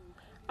giveth,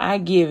 I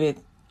give it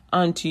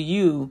unto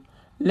you.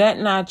 Let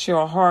not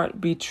your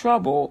heart be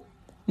troubled,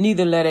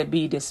 neither let it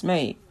be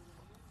dismayed.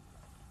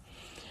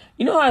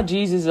 You know how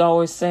Jesus is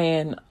always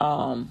saying,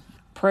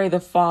 pray the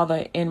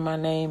Father in my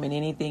name, and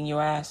anything you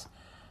ask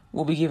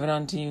will be given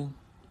unto you.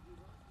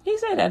 He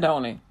said that,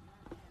 don't he?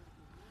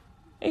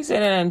 He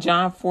said it in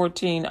John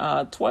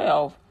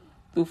 14:12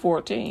 through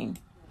 14.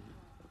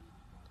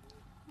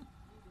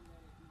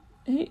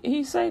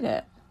 He say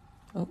that.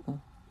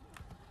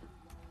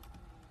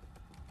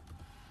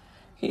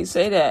 He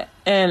say that.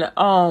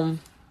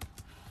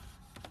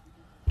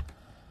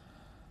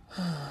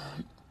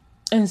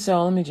 And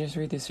so let me just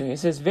read this here. It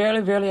says,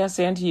 verily, verily, I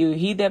say unto you,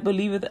 he that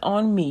believeth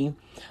on me,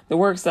 the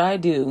works that I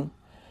do,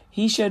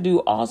 he shall do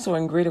also,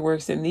 and greater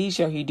works than these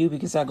shall he do,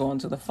 because I go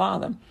unto the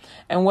Father.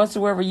 And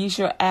whatsoever ye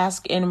shall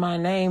ask in my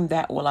name,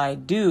 that will I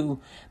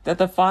do, that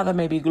the Father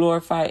may be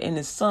glorified in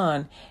the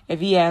Son.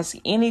 If ye ask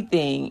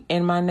anything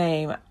in my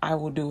name, I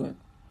will do it.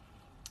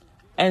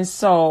 And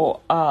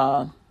so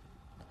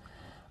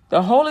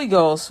the Holy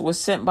Ghost was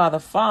sent by the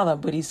Father,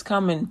 but he's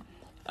coming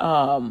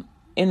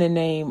in the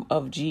name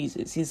of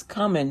Jesus. He's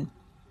coming.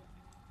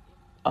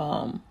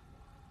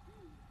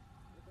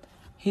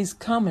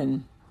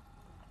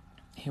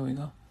 Here we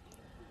go.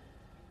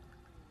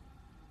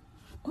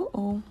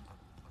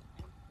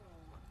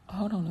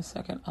 Hold on a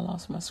second. I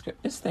lost my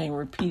script. This thing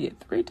repeated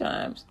 3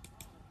 times.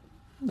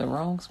 The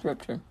wrong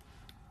scripture.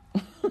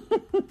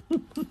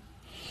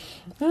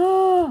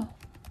 Oh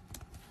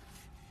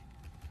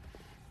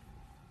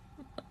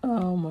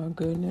my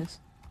goodness.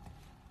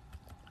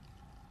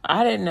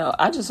 I didn't know.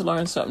 I just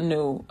learned something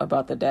new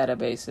about the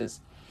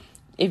databases.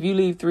 If you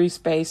leave 3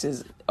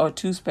 spaces or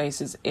 2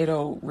 spaces,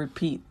 it'll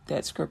repeat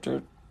that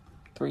scripture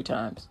 3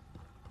 times.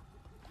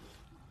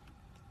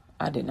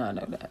 I did not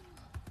know that.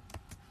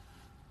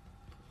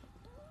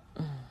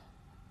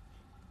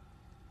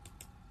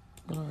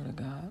 Glory to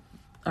God.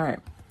 All right.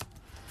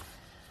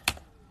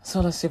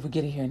 So let's see if we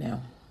get it here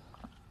now.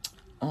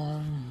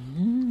 All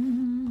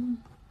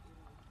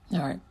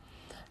right.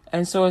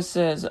 And so it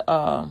says,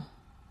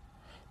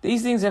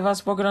 these things have I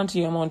spoken unto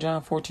you. I'm on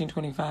John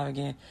 14:25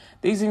 again.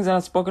 These things I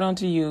have spoken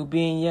unto you,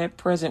 being yet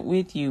present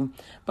with you,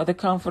 but the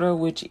Comforter,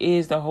 which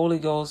is the Holy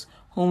Ghost,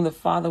 whom the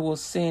Father will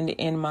send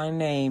in my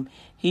name,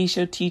 he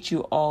shall teach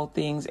you all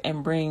things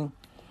and bring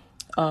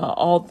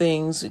all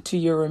things to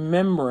your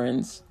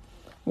remembrance,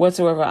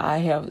 whatsoever I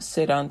have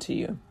said unto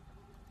you.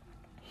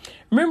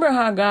 Remember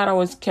how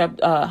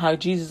how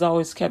Jesus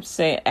always kept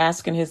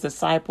asking his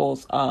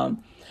disciples, how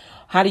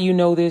do you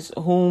know this?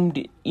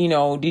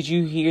 Did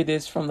you hear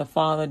this from the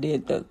Father?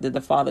 Did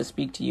the Father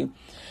speak to you?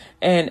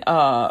 And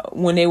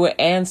when they would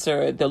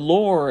answer, the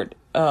Lord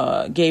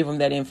gave them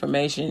that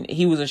information.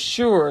 He was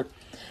assured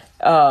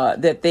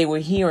that they were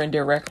hearing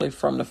directly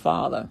from the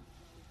Father.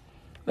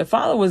 The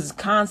Father was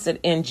constant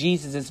in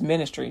Jesus'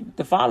 ministry.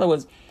 The Father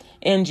was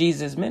in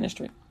Jesus'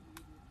 ministry.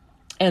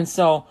 And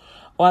so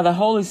while the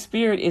Holy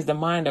Spirit is the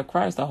mind of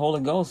Christ, the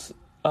Holy Ghost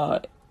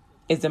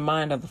is the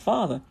mind of the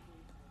Father.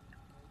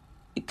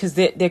 Because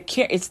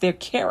it's their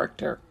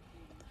character.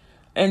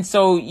 And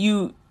so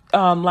you,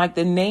 like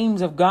the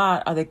names of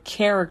God are the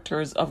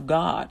characters of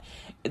God,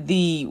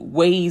 the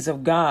ways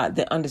of God,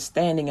 the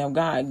understanding of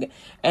God.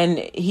 And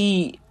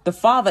the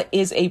Father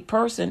is a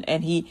person,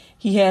 and he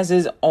has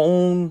his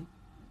own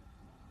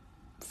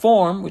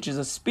form, which is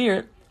a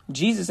spirit.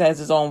 Jesus has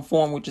his own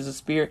form, which is a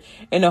spirit.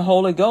 And the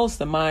Holy Ghost,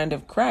 the mind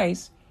of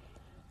Christ.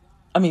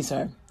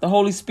 The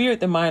Holy Spirit,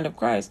 the mind of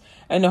Christ.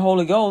 And the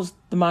Holy Ghost,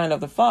 the mind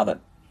of the Father.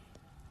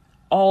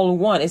 All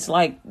one. It's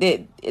like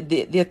they're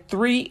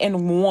three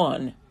in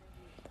one.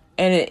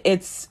 And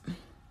it's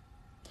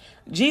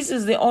Jesus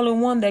is the only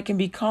one that can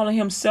be calling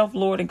himself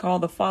Lord and call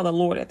the Father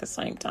Lord at the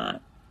same time.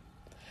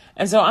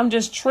 And so I'm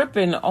just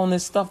tripping on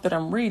this stuff that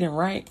I'm reading,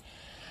 right?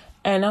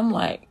 And I'm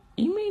like,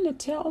 you mean to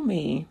tell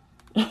me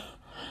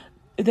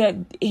that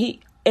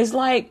it's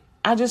like,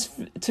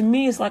 to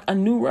me, it's like a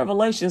new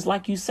revelation. It's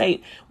like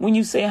when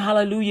you say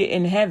hallelujah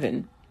in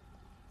heaven,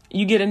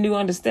 you get a new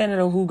understanding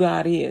of who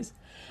God is.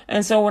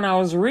 And so when I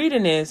was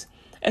reading this,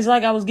 it's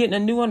like I was getting a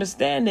new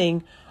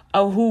understanding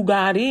of who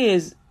God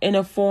is in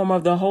the form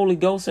of the Holy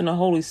Ghost and the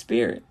Holy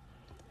Spirit.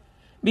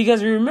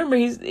 Because remember,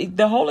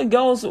 the Holy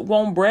Ghost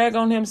won't brag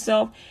on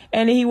himself,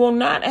 and he will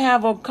not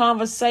have a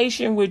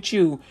conversation with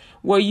you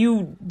where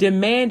you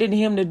demanded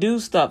him to do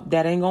stuff.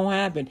 That ain't going to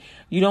happen.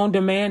 You don't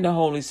demand the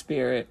Holy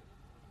Spirit.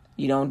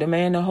 You don't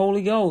demand the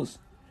Holy Ghost.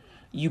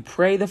 You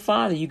pray the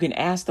Father. You can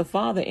ask the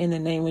Father in the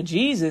name of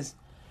Jesus,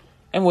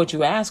 and what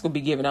you ask will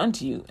be given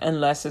unto you,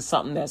 unless it's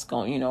something that's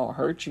going,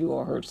 hurt you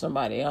or hurt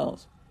somebody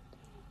else.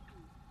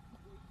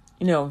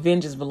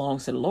 Vengeance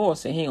belongs to the Lord,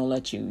 so he ain't gonna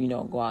let you,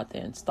 go out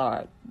there and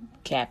start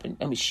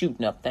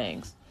shooting up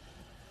things.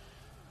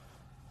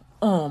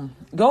 Go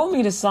with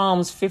me to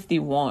Psalms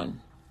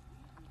 51,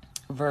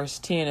 verse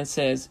 10. It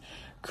says,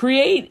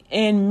 "Create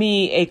in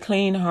me a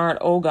clean heart,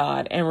 O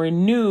God, and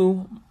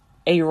renew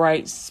a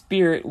right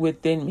spirit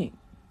within me.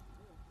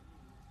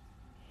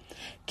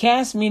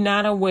 Cast me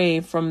not away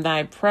from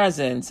thy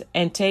presence,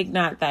 and take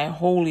not thy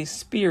Holy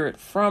Spirit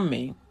from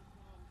me.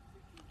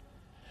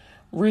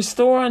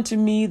 Restore unto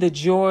me the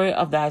joy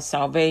of thy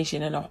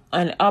salvation,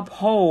 and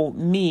uphold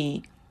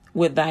me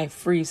with thy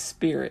free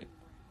spirit."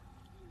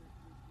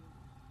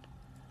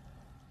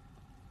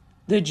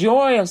 The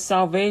joy of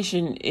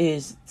salvation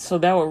so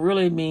that would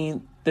really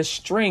mean the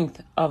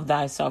strength of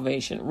thy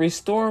salvation.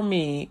 Restore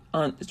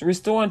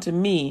unto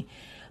me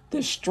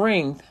the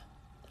strength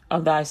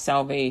of thy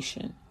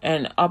salvation,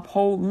 and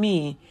uphold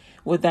me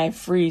with thy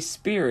free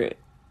spirit.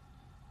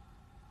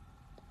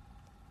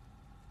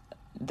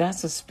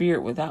 That's a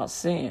spirit without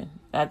sin.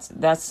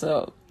 That's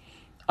a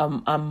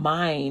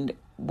mind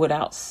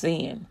without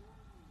sin.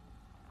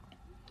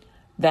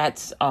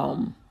 That's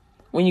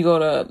when you go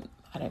to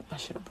I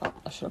should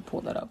have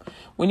pulled that up.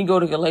 When you go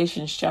to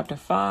Galatians chapter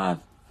 5,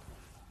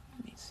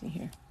 let me see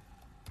here.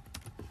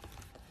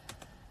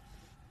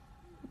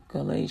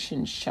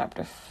 Galatians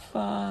chapter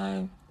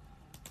 5.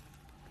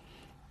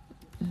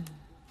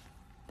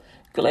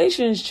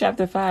 Galatians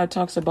chapter 5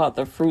 talks about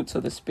the fruits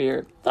of the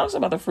Spirit. It talks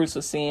about the fruits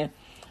of sin.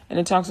 And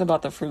it talks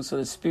about the fruits of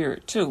the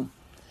Spirit too.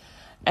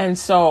 And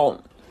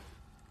so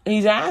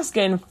he's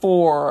asking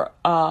for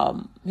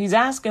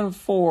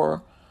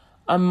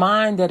a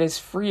mind that is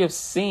free of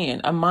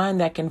sin, a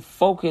mind that can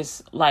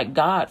focus like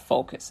God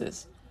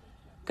focuses.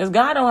 Because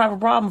God don't have a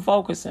problem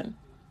focusing.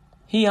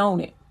 He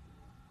own it.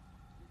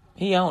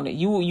 He own it.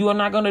 You are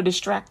not going to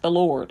distract the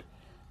Lord.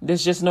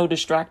 There's just no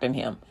distracting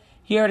him.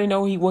 He already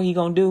know what he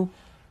going to do.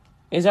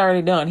 It's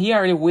already done. He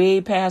already way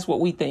past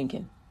what we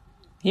thinking.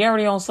 He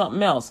already on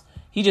something else.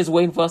 He just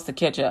waiting for us to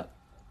catch up.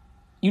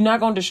 You're not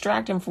going to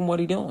distract him from what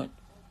he's doing.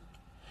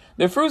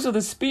 The fruits of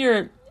the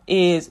Spirit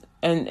is,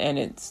 and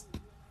it's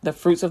the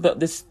fruits of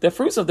the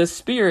fruits of the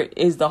Spirit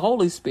is the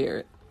Holy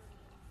Spirit,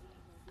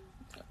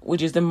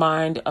 which is the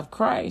mind of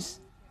Christ.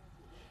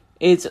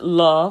 It's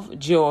love,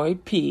 joy,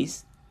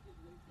 peace,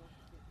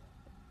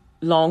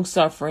 long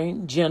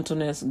suffering,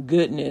 gentleness,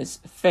 goodness,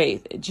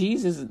 faith.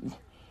 Jesus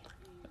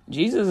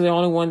is the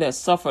only one that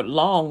suffered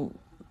long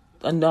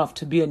enough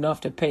to be enough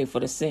to pay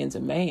for the sins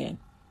of man.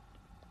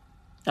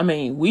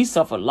 We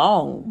suffer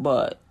long,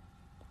 but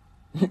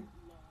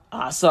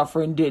our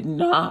suffering did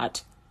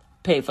not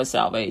pay for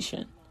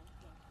salvation.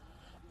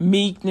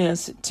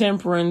 Meekness,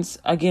 temperance,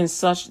 against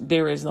such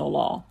there is no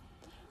law.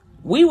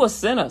 We were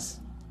sinners.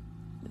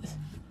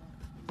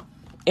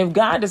 If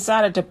God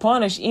decided to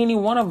punish any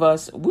one of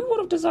us, we would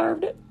have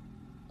deserved it.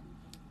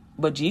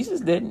 But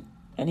Jesus didn't,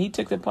 and he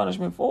took the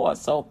punishment for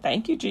us. So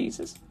thank you,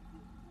 Jesus.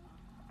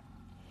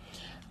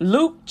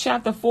 Luke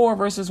chapter 4,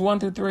 verses 1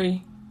 through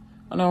 3.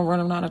 I know I'm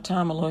running out of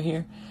time a little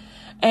here.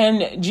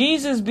 "And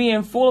Jesus,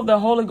 being full of the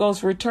Holy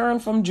Ghost,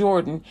 returned from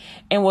Jordan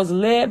and was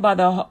led by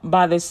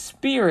the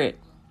Spirit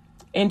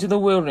into the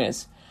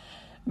wilderness,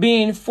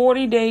 being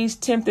 40 days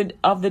tempted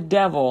of the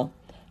devil.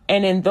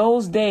 And in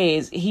those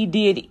days he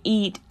did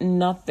eat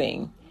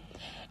nothing.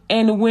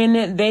 And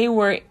when they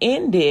were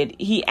ended,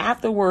 he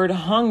afterward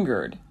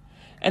hungered.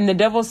 And the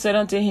devil said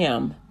unto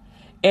him,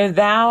 If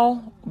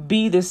thou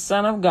be the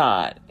Son of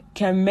God,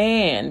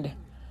 command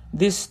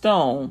this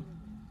stone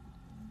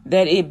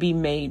that it be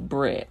made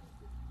bread."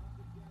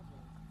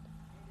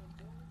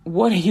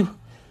 What are you?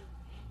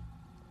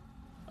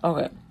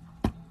 Okay.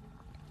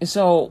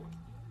 So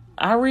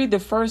I read the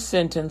first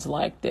sentence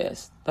like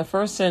this. The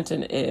first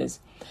sentence is,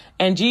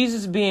 "And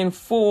Jesus being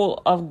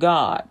full of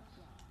God."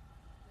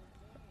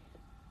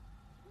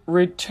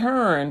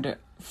 returned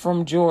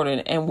from Jordan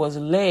and was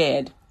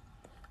led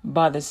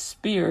by the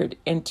Spirit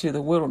into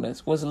the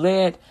wilderness, was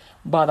led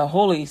by the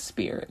Holy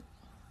Spirit.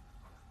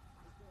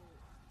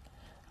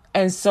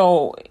 And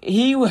so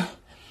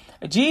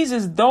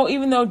Jesus,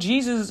 even though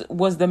Jesus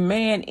was the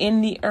man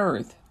in the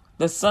earth,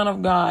 the Son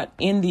of God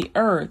in the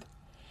earth,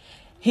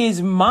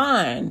 his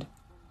mind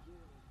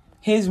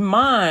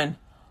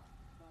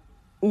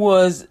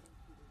was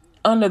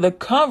under the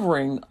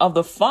covering of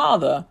the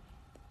Father,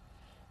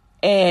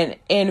 and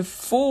he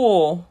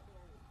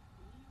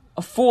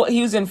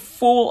was in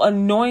full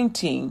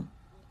anointing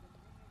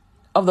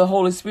of the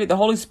Holy Spirit. The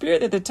Holy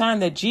Spirit, at the time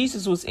that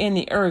Jesus was in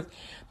the earth,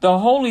 the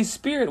Holy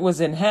Spirit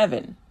was in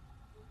heaven.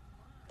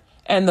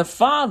 And the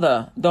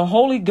Father, the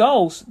Holy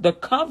Ghost, the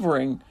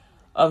covering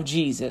of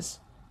Jesus,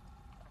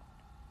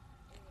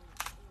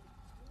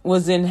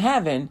 was in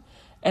heaven.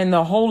 And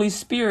the Holy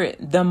Spirit,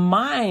 the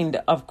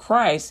mind of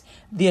Christ,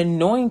 the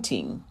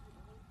anointing,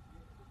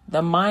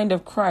 the mind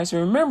of Christ.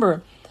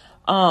 Remember,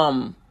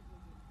 the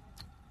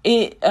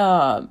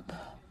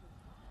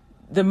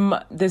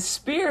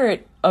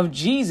Spirit of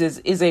Jesus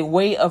is a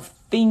way of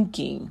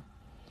thinking.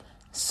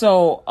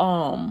 So,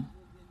 let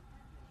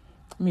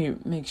me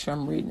make sure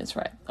I'm reading this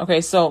right. Okay,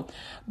 so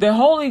the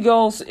Holy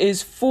Ghost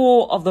is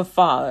full of the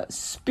Father.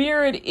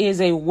 Spirit is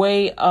a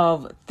way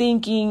of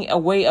thinking, a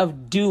way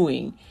of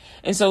doing.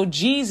 And so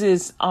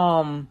Jesus,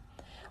 in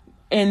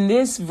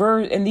these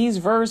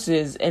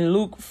verses in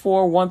Luke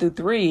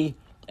 4:1-3,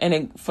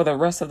 and for the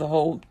rest of the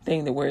whole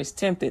thing that where he's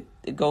tempted,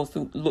 it goes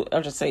through Luke,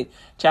 I'll just say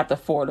chapter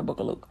 4 of the book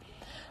of Luke.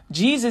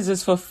 Jesus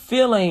is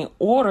fulfilling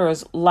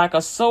orders like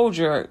a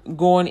soldier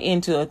going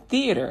into the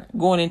theater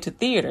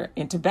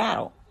of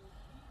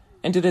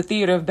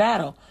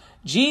battle.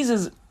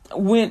 Jesus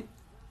went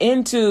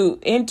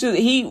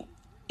he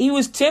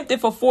was tempted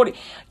for 40.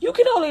 You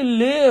can only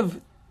live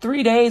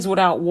 3 days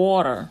without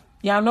water.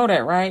 Y'all know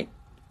that, right?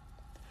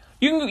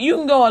 You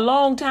can go a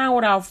long time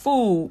without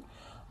food,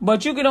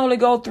 but you can only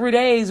go 3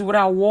 days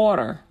without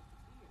water.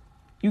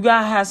 You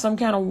gotta have some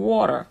kind of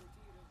water.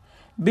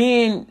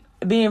 Being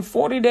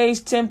 40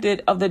 days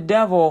tempted of the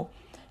devil,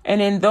 and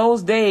in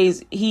those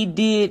days he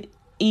did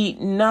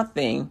eat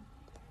nothing.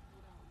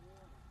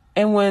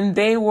 And when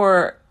they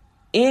were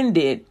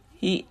ended,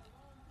 he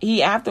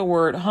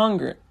afterward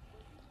hungered.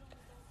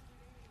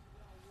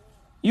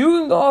 You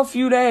can go a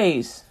few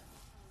days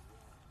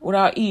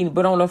without eating,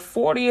 but on the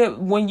 40th,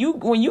 when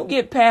you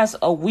get past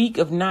a week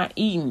of not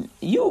eating,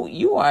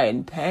 you are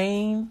in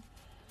pain.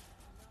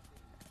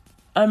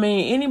 I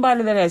mean,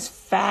 anybody that has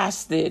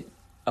fasted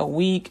a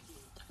week,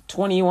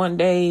 21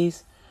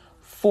 days,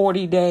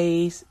 40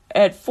 days,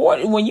 at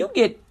 40, when you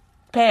get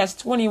past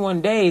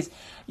 21 days,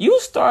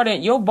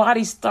 your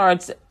body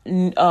starts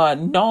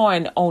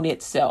gnawing on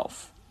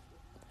itself.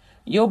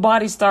 Your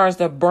body starts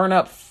to burn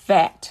up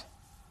fat.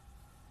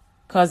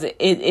 Cause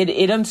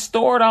it done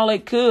stored all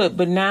it could,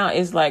 but now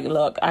it's like,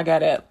 look, I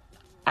gotta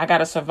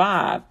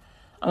survive.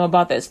 I'm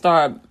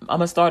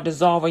gonna start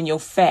dissolving your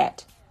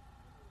fat.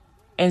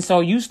 And so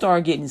you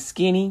start getting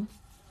skinny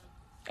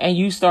and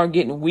you start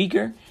getting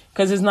weaker,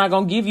 because it's not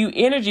gonna give you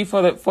energy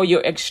for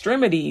your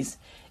extremities.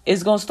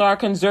 It's gonna start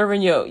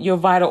conserving your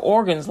vital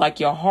organs like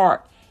your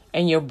heart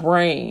and your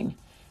brain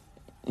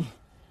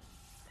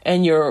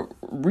and your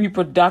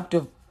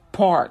reproductive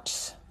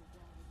parts.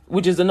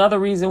 Which is another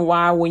reason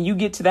why when you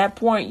get to that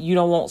point, you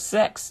don't want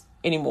sex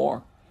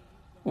anymore.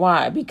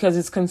 Why? Because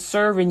it's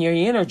conserving your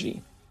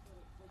energy.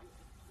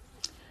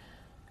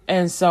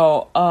 And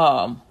so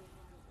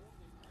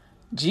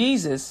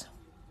Jesus,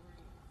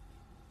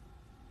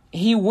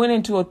 he went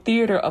into a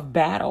theater of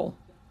battle,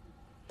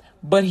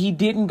 but he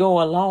didn't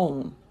go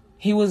alone.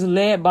 He was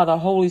led by the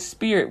Holy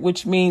Spirit,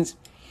 which means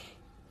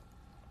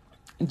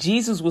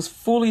Jesus was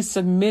fully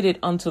submitted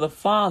unto the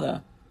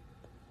Father.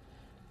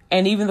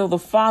 And even though the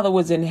Father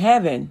was in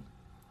heaven,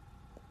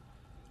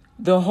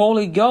 the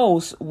Holy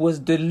Ghost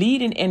was the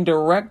leading and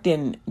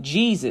directing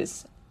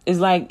Jesus. It's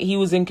like he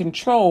was in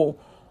control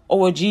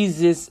over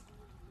Jesus'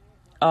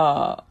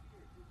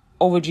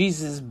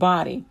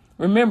 body.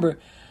 Remember,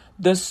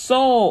 the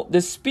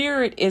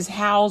spirit is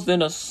housed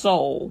in a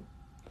soul.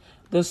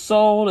 The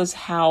soul is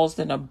housed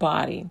in a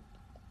body.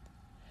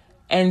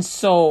 And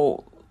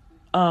so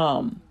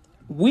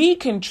we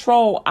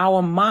control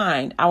our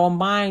mind. Our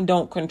mind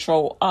don't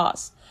control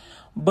us.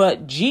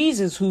 But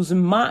Jesus, who's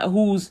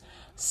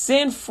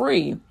sin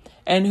free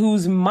and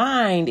whose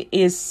mind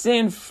is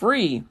sin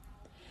free,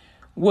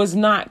 was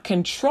not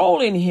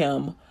controlling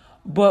him,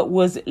 but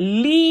was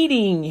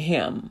leading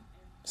him.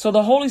 So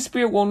the Holy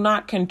Spirit will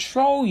not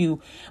control you,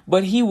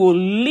 but he will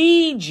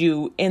lead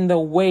you in the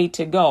way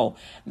to go.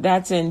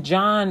 That's in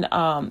John.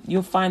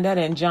 You'll find that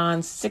in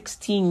John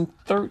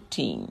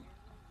 16:13.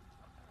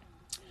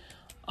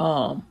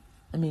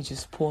 Let me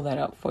just pull that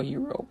up for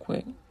you real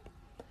quick.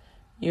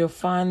 You'll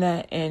find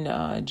that in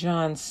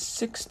John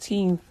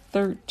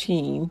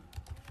 16:13.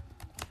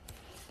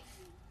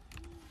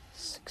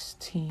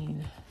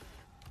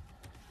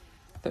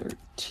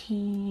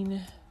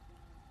 16:13.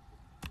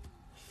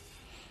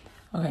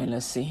 Okay,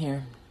 let's see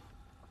here.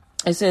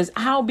 It says,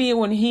 howbeit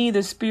when he,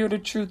 the Spirit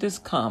of truth, is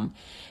come,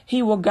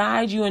 he will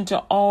guide you into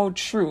all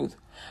truth.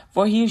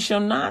 For he shall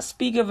not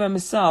speak of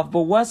himself,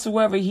 but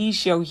whatsoever he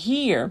shall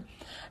hear,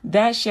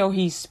 that shall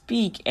he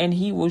speak, and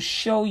he will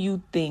show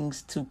you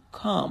things to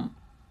come.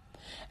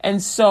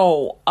 And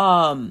so,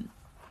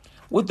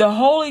 with the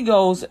Holy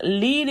Ghost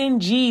leading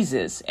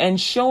Jesus and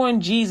showing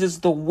Jesus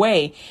the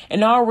way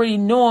and already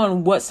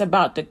knowing what's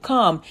about to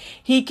come,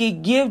 he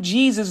could give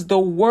Jesus the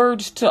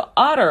words to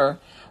utter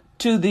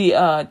to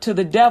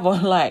the devil,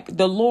 like,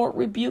 the Lord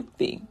rebuke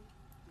thee.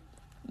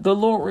 The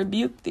Lord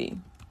rebuke thee.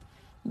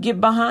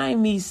 Get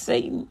behind me,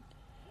 Satan.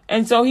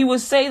 And so he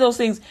would say those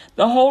things.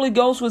 The Holy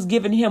Ghost was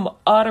giving him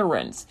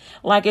utterance.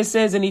 Like it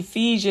says in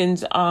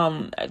Ephesians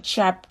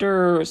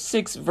chapter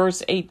 6,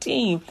 verse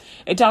 18,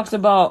 it talks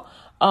about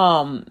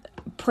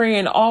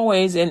praying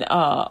always and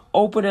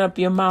opening up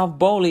your mouth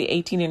boldly,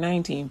 18 and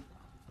 19.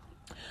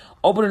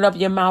 Opening up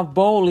your mouth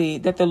boldly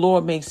that the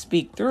Lord may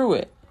speak through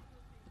it.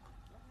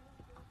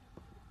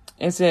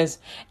 It says,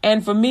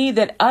 and for me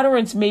that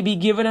utterance may be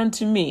given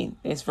unto me.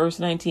 It's verse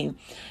 19.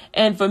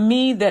 And for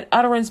me that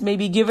utterance may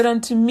be given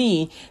unto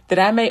me, that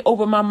I may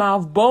open my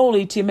mouth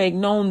boldly to make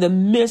known the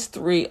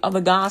mystery of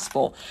the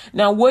gospel.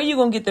 Now, where are you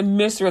going to get the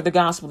mystery of the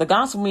gospel? The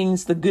gospel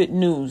means the good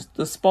news,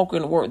 the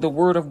spoken word, the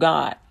word of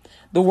God.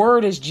 The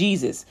word is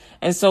Jesus.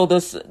 And so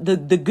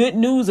the good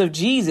news of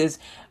Jesus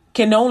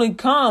can only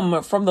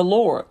come from the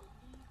Lord.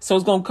 So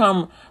it's going to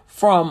come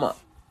from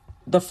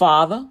the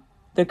Father,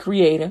 the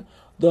Creator,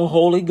 the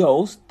Holy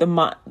Ghost,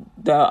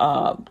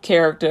 the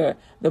character,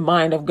 the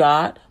mind of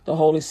God, the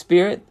Holy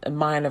Spirit, the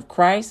mind of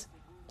Christ,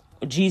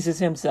 Jesus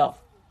himself.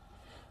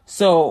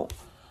 So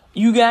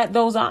you got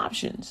those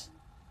options,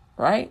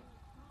 right?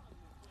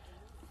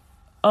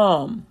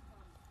 And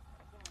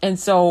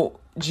so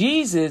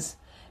Jesus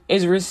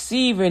is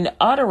receiving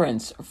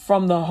utterance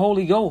from the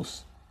Holy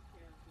Ghost.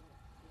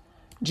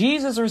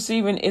 Jesus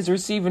is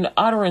receiving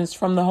utterance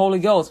from the Holy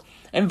Ghost.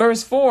 In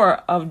verse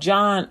 4 of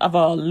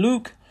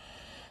Luke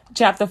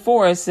chapter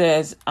 4, it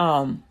says,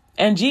 and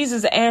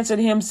Jesus answered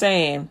him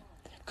saying,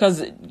 I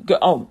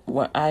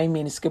didn't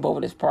mean to skip over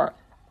this part.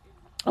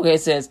 Okay,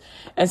 it says,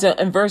 and so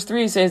in verse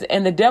 3, it says,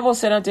 and the devil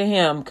said unto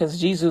him,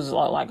 because Jesus was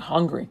like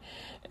hungry.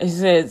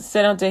 It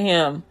said unto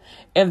him,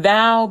 if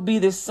thou be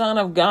the Son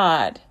of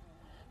God,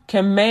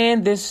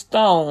 command this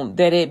stone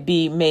that it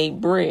be made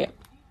bread.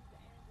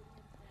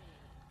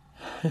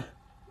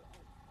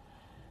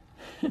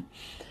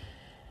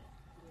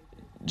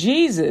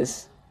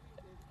 Jesus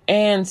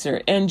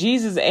answered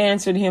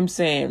him,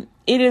 saying,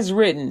 it is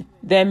written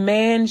that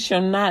man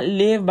shall not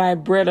live by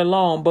bread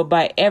alone, but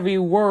by every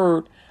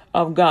word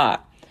of God.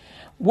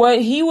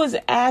 What he was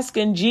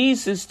asking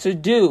Jesus to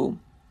do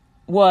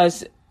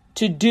was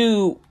to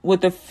do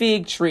what the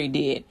fig tree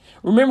did.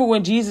 Remember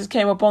when Jesus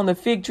came upon the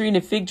fig tree and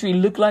the fig tree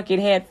looked like it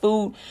had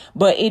food,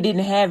 but it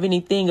didn't have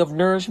anything of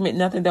nourishment,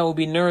 nothing that would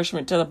be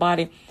nourishment to the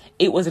body.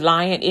 It was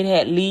lying. It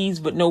had leaves,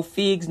 but no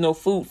figs, no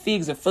food.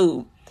 Figs are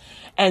food.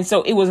 And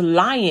so it was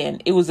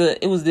lying. It was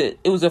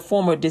a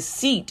form of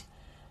deceit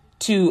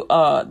to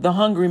the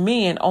hungry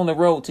men on the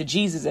road to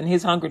Jesus and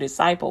his hungry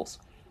disciples.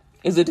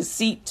 Is a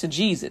deceit to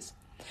Jesus.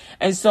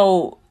 And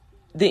so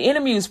the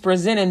enemy was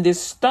presenting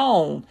this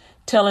stone,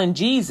 telling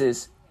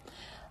Jesus,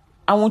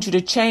 I want you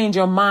to change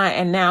your mind,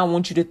 and now I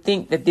want you to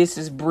think that this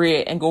is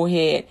bread, and go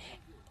ahead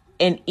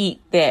and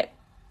eat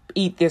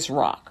this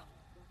rock.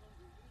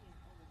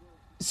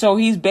 So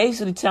he's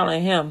basically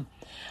telling him,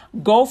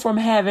 go from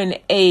having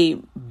a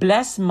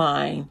blessed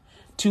mind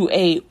to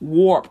a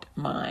warped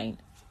mind.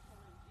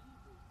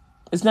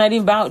 It's not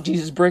even about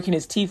Jesus breaking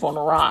his teeth on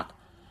a rock.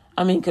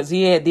 I mean, because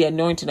he had the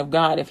anointing of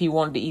God. If he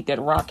wanted to eat that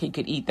rock, he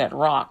could eat that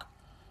rock.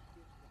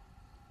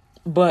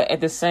 But at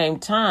the same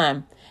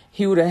time,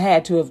 he would have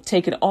had to have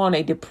taken on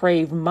a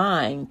depraved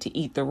mind to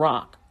eat the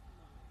rock.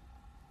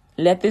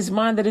 Let this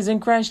mind that is in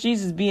Christ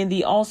Jesus be in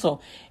thee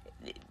also.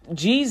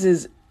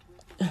 Jesus,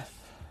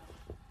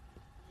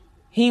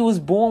 he was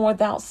born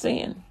without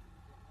sin.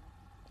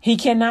 He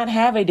cannot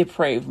have a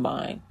depraved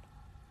mind.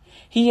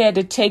 He had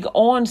to take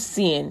on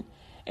sin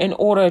in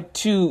order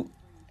to,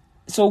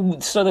 so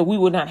that we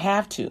would not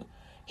have to.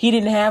 He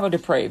didn't have a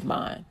depraved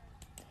mind.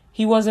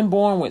 He wasn't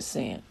born with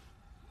sin.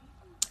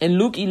 In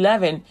Luke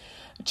 11, Luke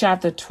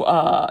chapter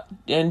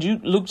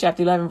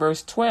 11,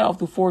 verse 12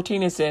 through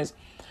 14, it says,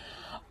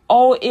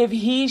 oh, if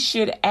he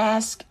should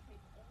ask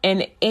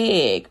an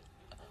egg,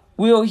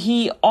 will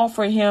he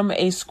offer him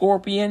a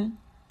scorpion?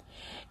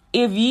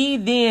 If ye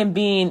then,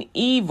 being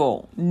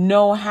evil,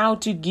 know how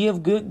to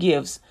give good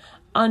gifts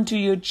unto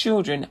your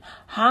children,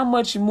 how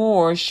much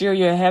more shall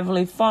your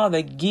heavenly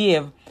Father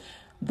give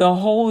the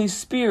Holy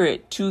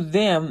Spirit to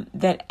them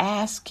that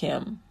ask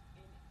him?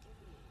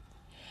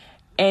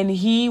 And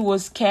he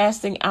was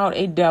casting out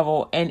a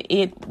devil, and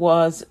it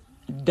was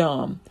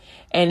dumb.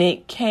 And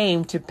it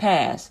came to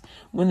pass,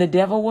 when the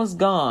devil was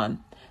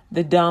gone,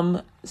 the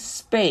dumb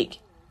spake,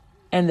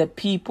 and the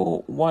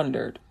people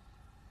wondered.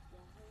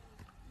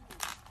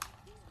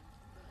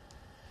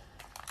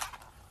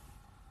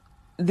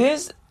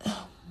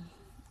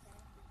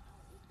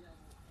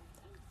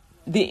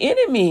 The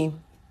enemy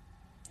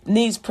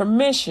needs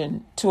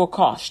permission to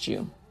accost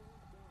you.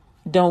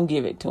 Don't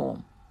give it to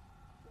him.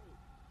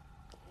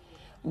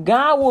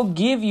 God will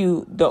give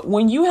you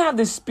when you have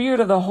the Spirit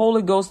of the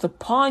Holy Ghost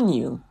upon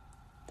you,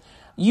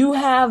 you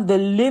have the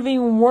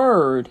living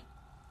word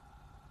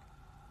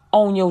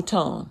on your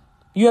tongue.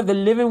 You have the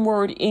living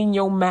word in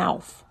your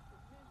mouth.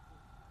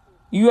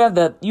 You have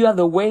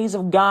the ways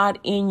of God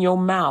in your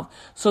mouth,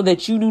 so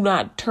that you do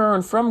not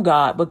turn from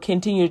God, but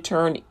continue to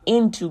turn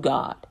into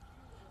God.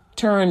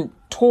 Turn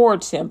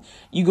towards him.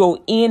 You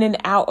go in and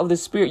out of the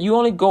Spirit. You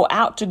only go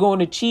out to go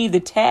and achieve the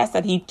task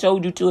that he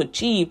told you to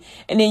achieve.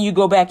 And then you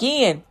go back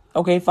in.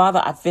 Okay,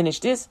 Father, I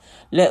finished this.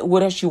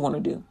 What else you want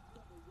to do?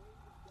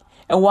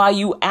 And while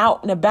you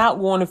out and about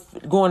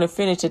going to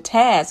finish a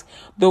task,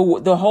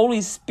 the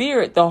Holy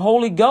Spirit, the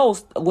Holy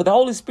Ghost, with the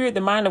Holy Spirit,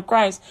 the mind of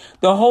Christ,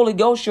 the Holy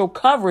Ghost, you're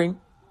covering,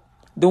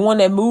 the one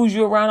that moves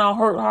you around all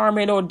hurt, harm,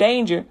 and or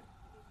danger.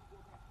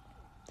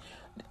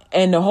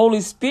 And the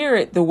Holy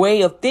Spirit, the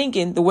way of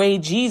thinking, the way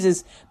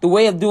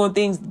of doing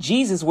things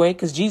Jesus' way,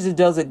 because Jesus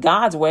does it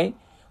God's way.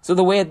 So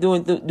the way of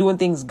doing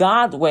things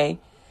God's way,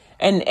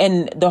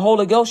 and the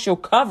Holy Ghost you're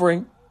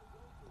covering,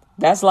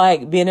 that's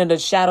like being in the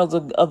shadows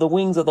of the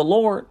wings of the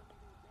Lord.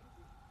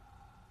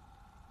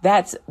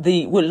 That's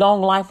with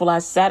long life will I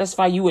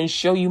satisfy you and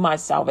show you my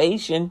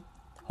salvation,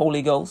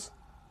 Holy Ghost,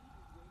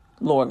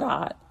 Lord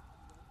God.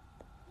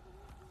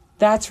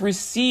 That's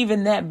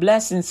receiving that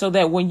blessing, so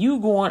that when you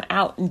go on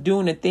out and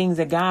doing the things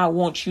that God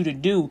wants you to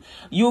do,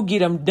 you'll get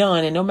them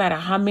done. And no matter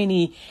how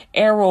many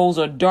arrows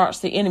or darts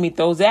the enemy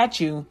throws at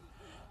you,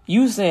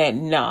 you said,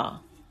 nah.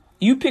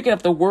 You picking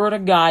up the word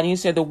of God and you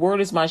said, the word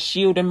is my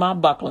shield and my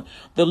buckler.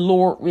 The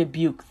Lord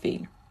rebuke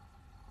thee.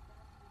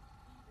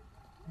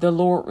 The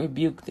Lord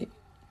rebuke thee.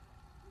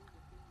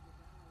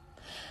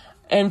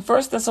 In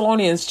 1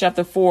 Thessalonians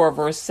chapter 4,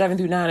 verse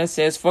 7-9, it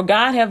says, for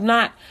God have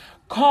not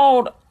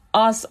called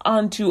us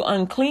unto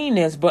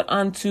uncleanness, but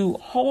unto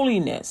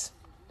holiness.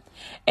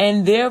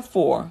 And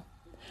therefore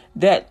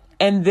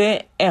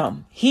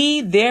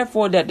he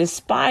therefore that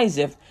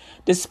despiseth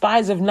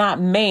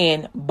not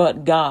man,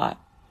 but God,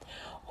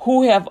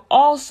 who have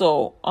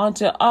also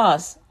unto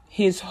us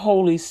his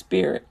Holy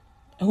Spirit,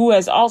 who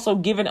has also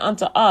given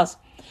unto us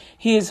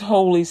his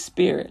Holy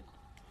Spirit.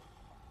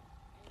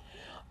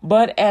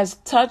 But as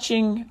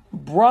touching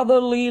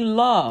brotherly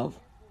love,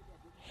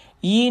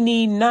 ye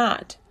need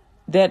not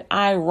that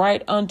I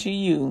write unto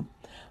you,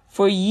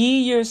 for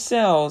ye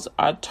yourselves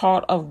are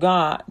taught of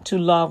God to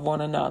love one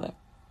another.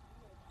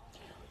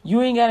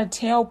 You ain't got to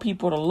tell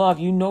people to love.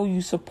 You know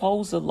you're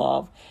supposed to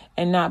love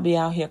and not be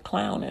out here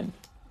clowning.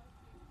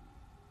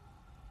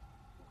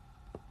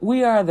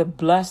 We are the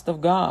blessed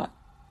of God.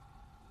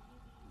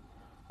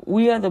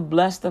 We are the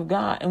blessed of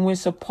God, and we're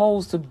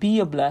supposed to be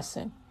a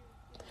blessing.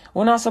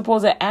 We're not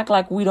supposed to act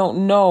like we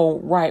don't know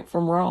right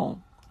from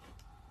wrong.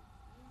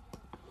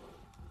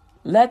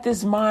 Let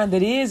this mind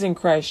that is in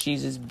Christ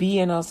Jesus be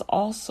in us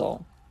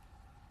also.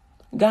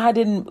 God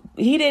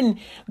didn't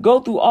go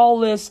through all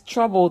this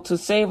trouble to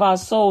save our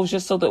souls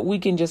just so that we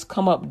can just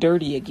come up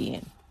dirty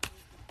again.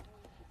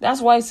 That's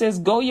why he says,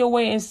 go your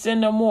way and sin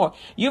no more.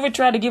 You ever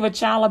try to give a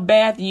child a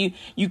bath? You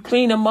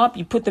clean them up.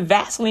 You put the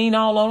Vaseline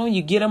all on them.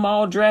 You get them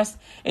all dressed.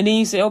 And then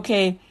you say,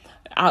 okay,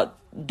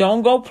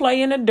 don't go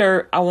play in the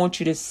dirt. I want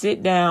you to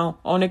sit down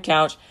on the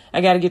couch.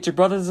 I got to get your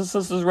brothers and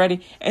sisters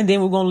ready. And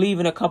then we're going to leave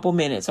in a couple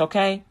minutes.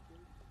 Okay.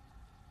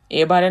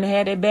 Everybody done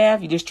had their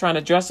bath. You're just trying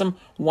to dress them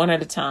one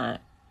at a time.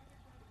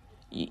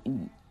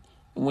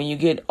 When you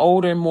get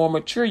older and more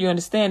mature, you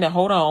understand that,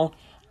 hold on,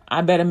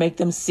 I better make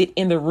them sit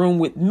in the room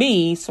with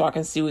me so I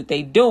can see what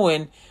they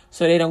doing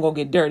so they don't go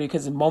get dirty.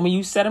 Because the moment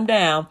you set them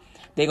down,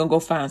 they're going to go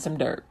find some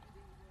dirt.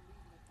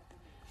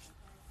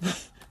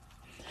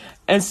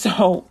 And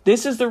so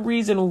this is the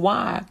reason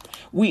why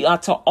we are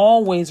to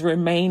always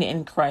remain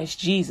in Christ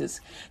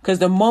Jesus. Because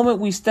the moment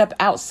we step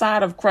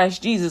outside of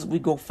Christ Jesus, we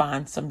go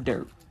find some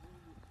dirt.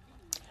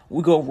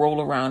 We go roll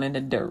around in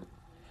the dirt.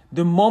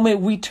 The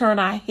moment we turn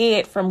our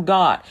head from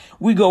God,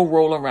 we go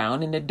roll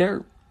around in the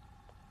dirt.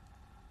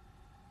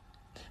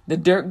 The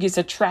dirt gets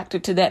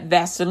attracted to that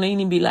Vaseline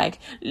and be like,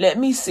 let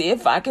me see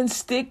if I can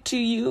stick to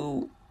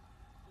you.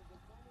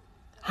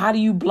 How do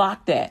you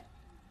block that?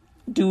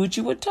 Do what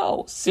you were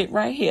told. Sit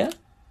right here.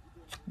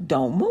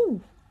 Don't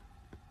move.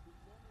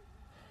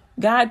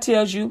 God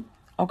tells you,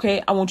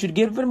 okay, I want you to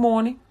get up in the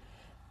morning.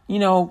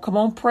 Come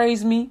on,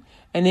 praise me.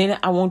 And then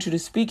I want you to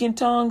speak in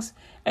tongues.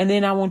 And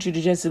then I want you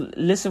to just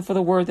listen for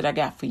the word that I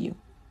got for you.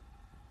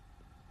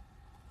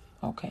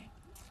 Okay.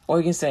 Or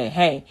you can say,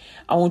 hey,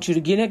 I want you to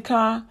get in a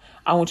car.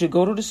 I want you to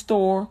go to the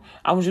store.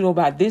 I want you to go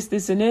buy this,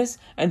 this, and this.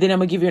 And then I'm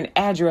going to give you an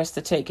address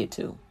to take it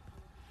to.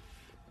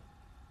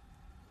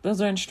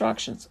 Those are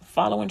instructions.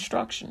 Follow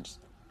instructions.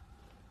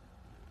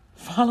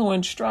 Follow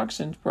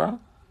instructions, bro.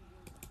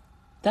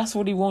 That's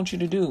what he wants you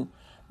to do.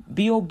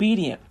 Be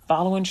obedient.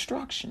 Follow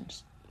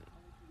instructions.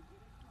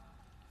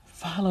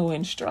 Follow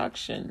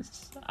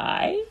instructions. All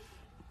right?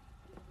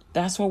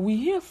 That's what we're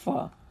here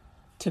for.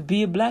 To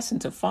be a blessing,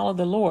 to follow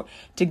the Lord,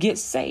 to get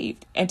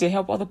saved, and to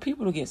help other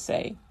people to get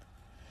saved.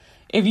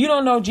 If you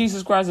don't know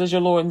Jesus Christ as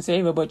your Lord and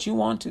Savior, but you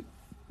want to,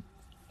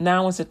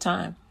 now is the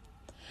time.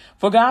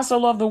 For God so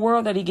loved the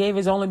world that he gave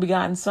his only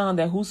begotten Son,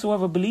 that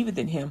whosoever believeth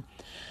in him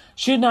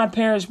should not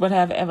perish but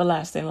have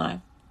everlasting life.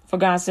 For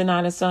God sent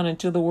not his Son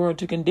into the world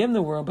to condemn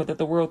the world, but that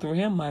the world through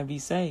him might be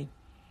saved.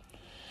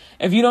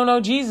 If you don't know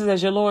Jesus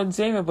as your Lord and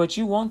Savior, but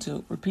you want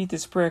to, repeat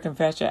this prayer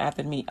confession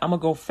after me. I'm going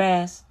to go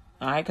fast,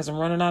 all right, because I'm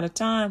running out of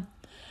time.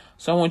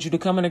 So I want you to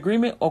come in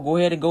agreement, or go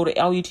ahead and go to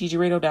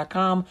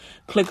lutgradio.com,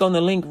 click on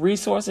the link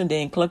resource, and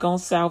then click on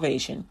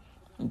salvation.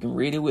 You can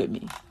read it with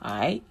me. All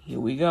right, here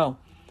we go.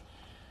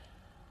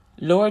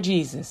 Lord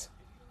Jesus,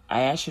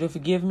 I ask you to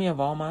forgive me of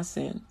all my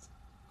sins.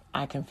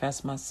 I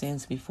confess my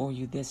sins before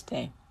you this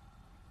day.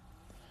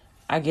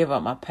 I give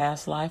up my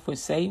past life with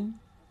Satan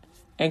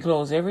and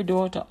close every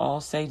door to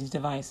all Satan's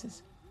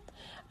devices.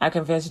 I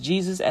confess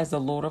Jesus as the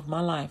Lord of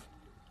my life.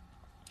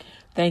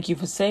 Thank you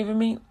for saving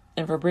me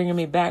and for bringing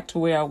me back to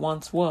where I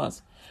once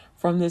was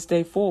from this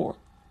day forward.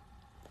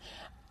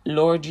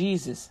 Lord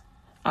Jesus,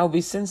 I will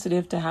be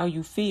sensitive to how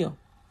you feel.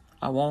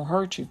 I won't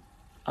hurt you.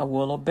 I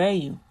will obey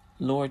you.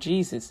 Lord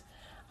Jesus,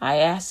 I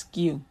ask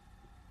you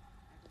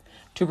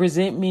to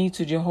present me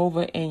to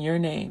Jehovah in your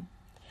name.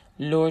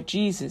 Lord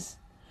Jesus,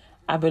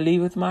 I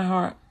believe with my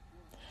heart.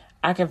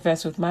 I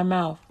confess with my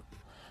mouth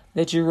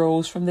that you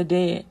rose from the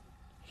dead,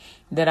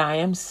 that I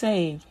am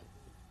saved,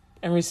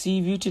 and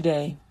receive you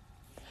today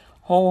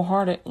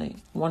wholeheartedly,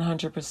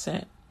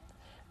 100%.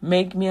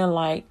 Make me a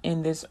light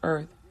in this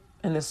earth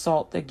and the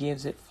salt that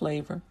gives it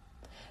flavor.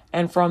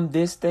 And from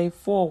this day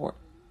forward,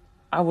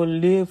 I will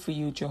live for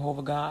you,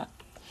 Jehovah God,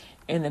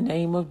 in the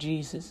name of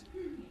Jesus,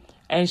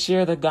 and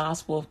share the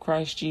gospel of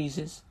Christ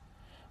Jesus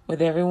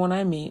with everyone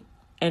I meet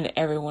and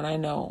everyone I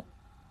know.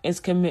 It's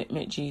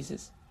commitment,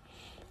 Jesus.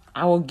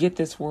 I will get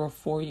this word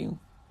for you.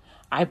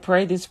 I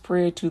pray this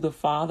prayer to the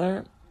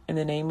Father in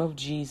the name of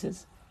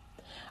Jesus.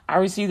 I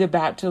receive the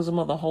baptism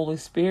of the Holy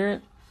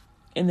Spirit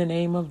in the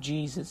name of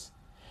Jesus,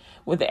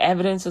 with the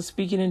evidence of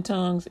speaking in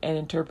tongues and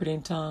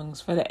interpreting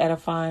tongues for the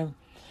edifying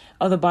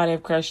of the body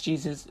of Christ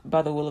Jesus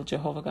by the will of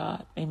Jehovah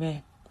God.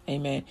 Amen.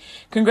 Amen.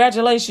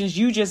 Congratulations.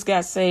 You just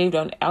got saved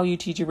on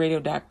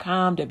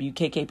lutgradio.com,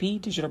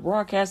 WKKP, Digital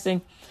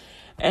Broadcasting.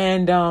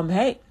 And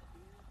hey,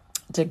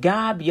 to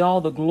God be all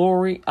the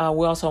glory.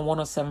 We're also on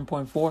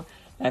 107.4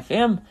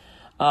 FM.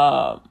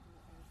 All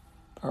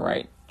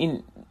right.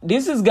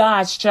 This is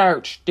God's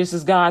church. This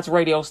is God's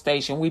radio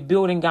station. We're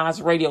building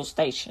God's radio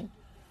station.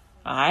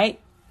 All right.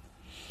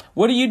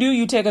 What do?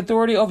 You take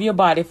authority over your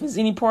body. If there's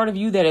any part of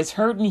you that is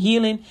hurting,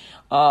 healing,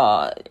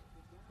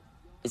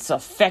 it's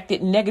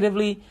affected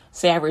negatively,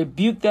 say, I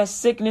rebuke that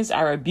sickness.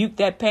 I rebuke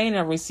that pain.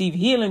 I receive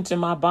healing to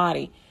my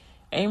body.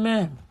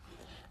 Amen.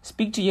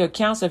 Speak to your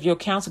counselor. If your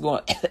counselor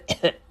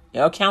going,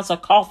 your counselor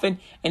coughing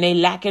and they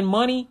lacking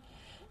money,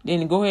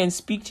 then go ahead and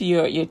speak to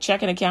your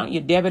checking account,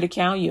 your debit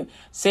account, your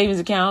savings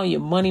account, your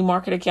money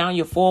market account,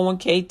 your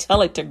 401k.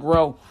 Tell it to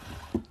grow.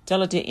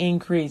 Tell it to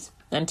increase.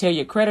 And tell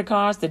your credit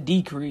cards to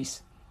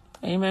decrease.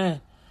 Amen.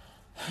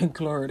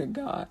 Glory to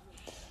God.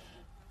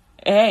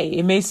 Hey,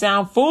 it may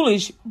sound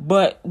foolish,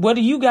 but what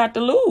do you got to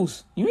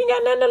lose? You ain't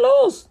got nothing to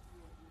lose.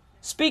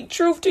 Speak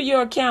truth to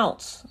your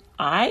accounts.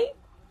 All right?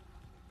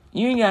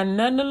 You ain't got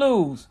nothing to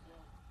lose.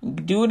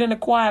 Do it in a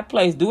quiet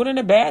place. Do it in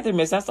the bathroom.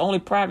 That's the only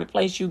private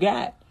place you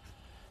got.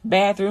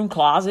 Bathroom,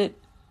 closet,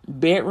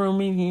 bedroom.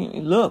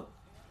 Look.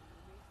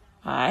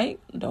 All right?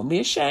 Don't be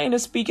ashamed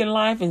of speaking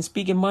life and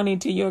speaking money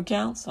into your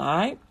accounts. All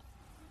right?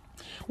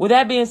 With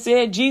that being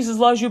said, Jesus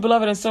loves you,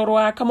 beloved, and so do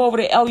I. Come over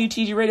to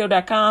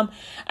lutgradio.com.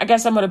 I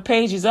got some of the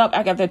pages up.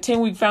 I got the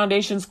 10-week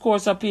foundations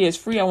course up here. It's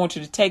free. I want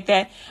you to take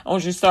that. I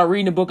want you to start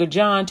reading the book of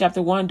John,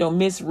 chapter 1. Don't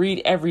miss.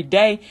 Read every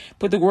day.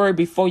 Put the word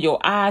before your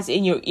eyes,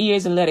 in your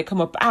ears, and let it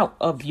come up out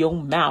of your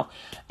mouth.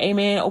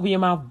 Amen. Open your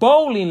mouth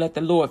boldly and let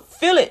the Lord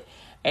fill it.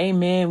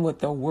 Amen. With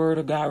the word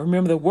of God.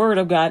 Remember, the word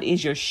of God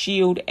is your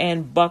shield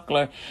and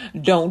buckler.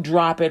 Don't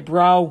drop it,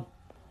 bro.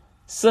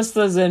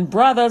 Sisters and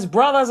brothers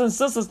and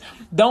sisters,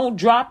 don't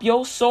drop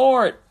your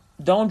sword.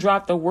 Don't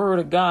drop the word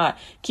of God.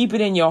 Keep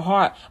it in your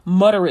heart.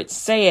 Mutter it,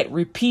 say it,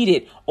 repeat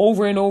it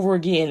over and over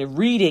again.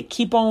 Read it.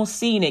 Keep on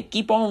seeing it.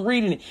 Keep on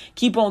reading it.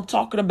 Keep on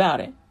talking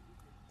about it.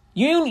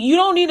 You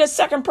don't need a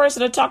second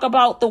person to talk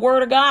about the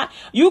word of God.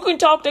 You can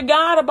talk to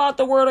God about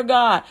the word of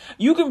God.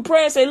 You can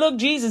pray and say, look,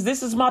 Jesus,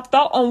 this is my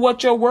thought on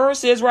what your word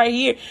says right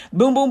here.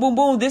 Boom, boom, boom,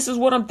 boom. This is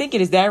what I'm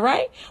thinking. Is that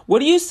right? What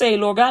do you say,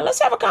 Lord God?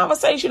 Let's have a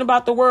conversation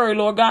about the word,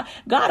 Lord God.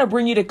 God will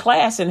bring you to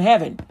class in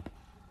heaven.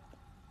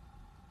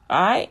 All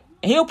right.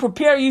 He'll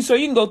prepare you so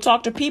you can go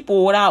talk to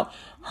people without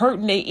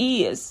hurting their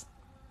ears.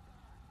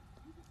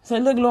 Say,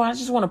 look, Lord, I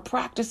just want to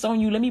practice on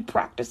you. Let me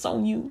practice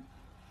on you.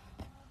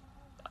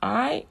 All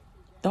right.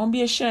 Don't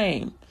be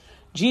ashamed.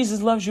 Jesus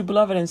loves you,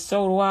 beloved, and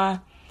so do I.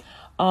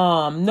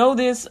 Know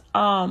this.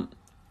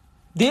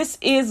 This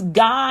is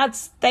God's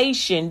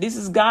station. This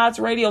is God's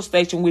radio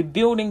station. We're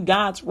building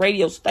God's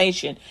radio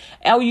station.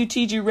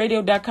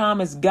 lutgradio.com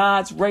is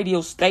God's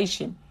radio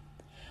station.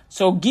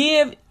 So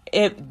give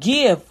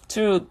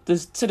to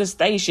the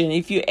station.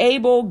 If you're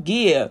able,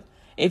 give.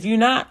 If you're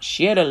not,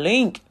 share the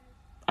link.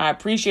 I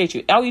appreciate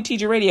you.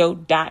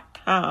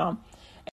 LUTGradio.com.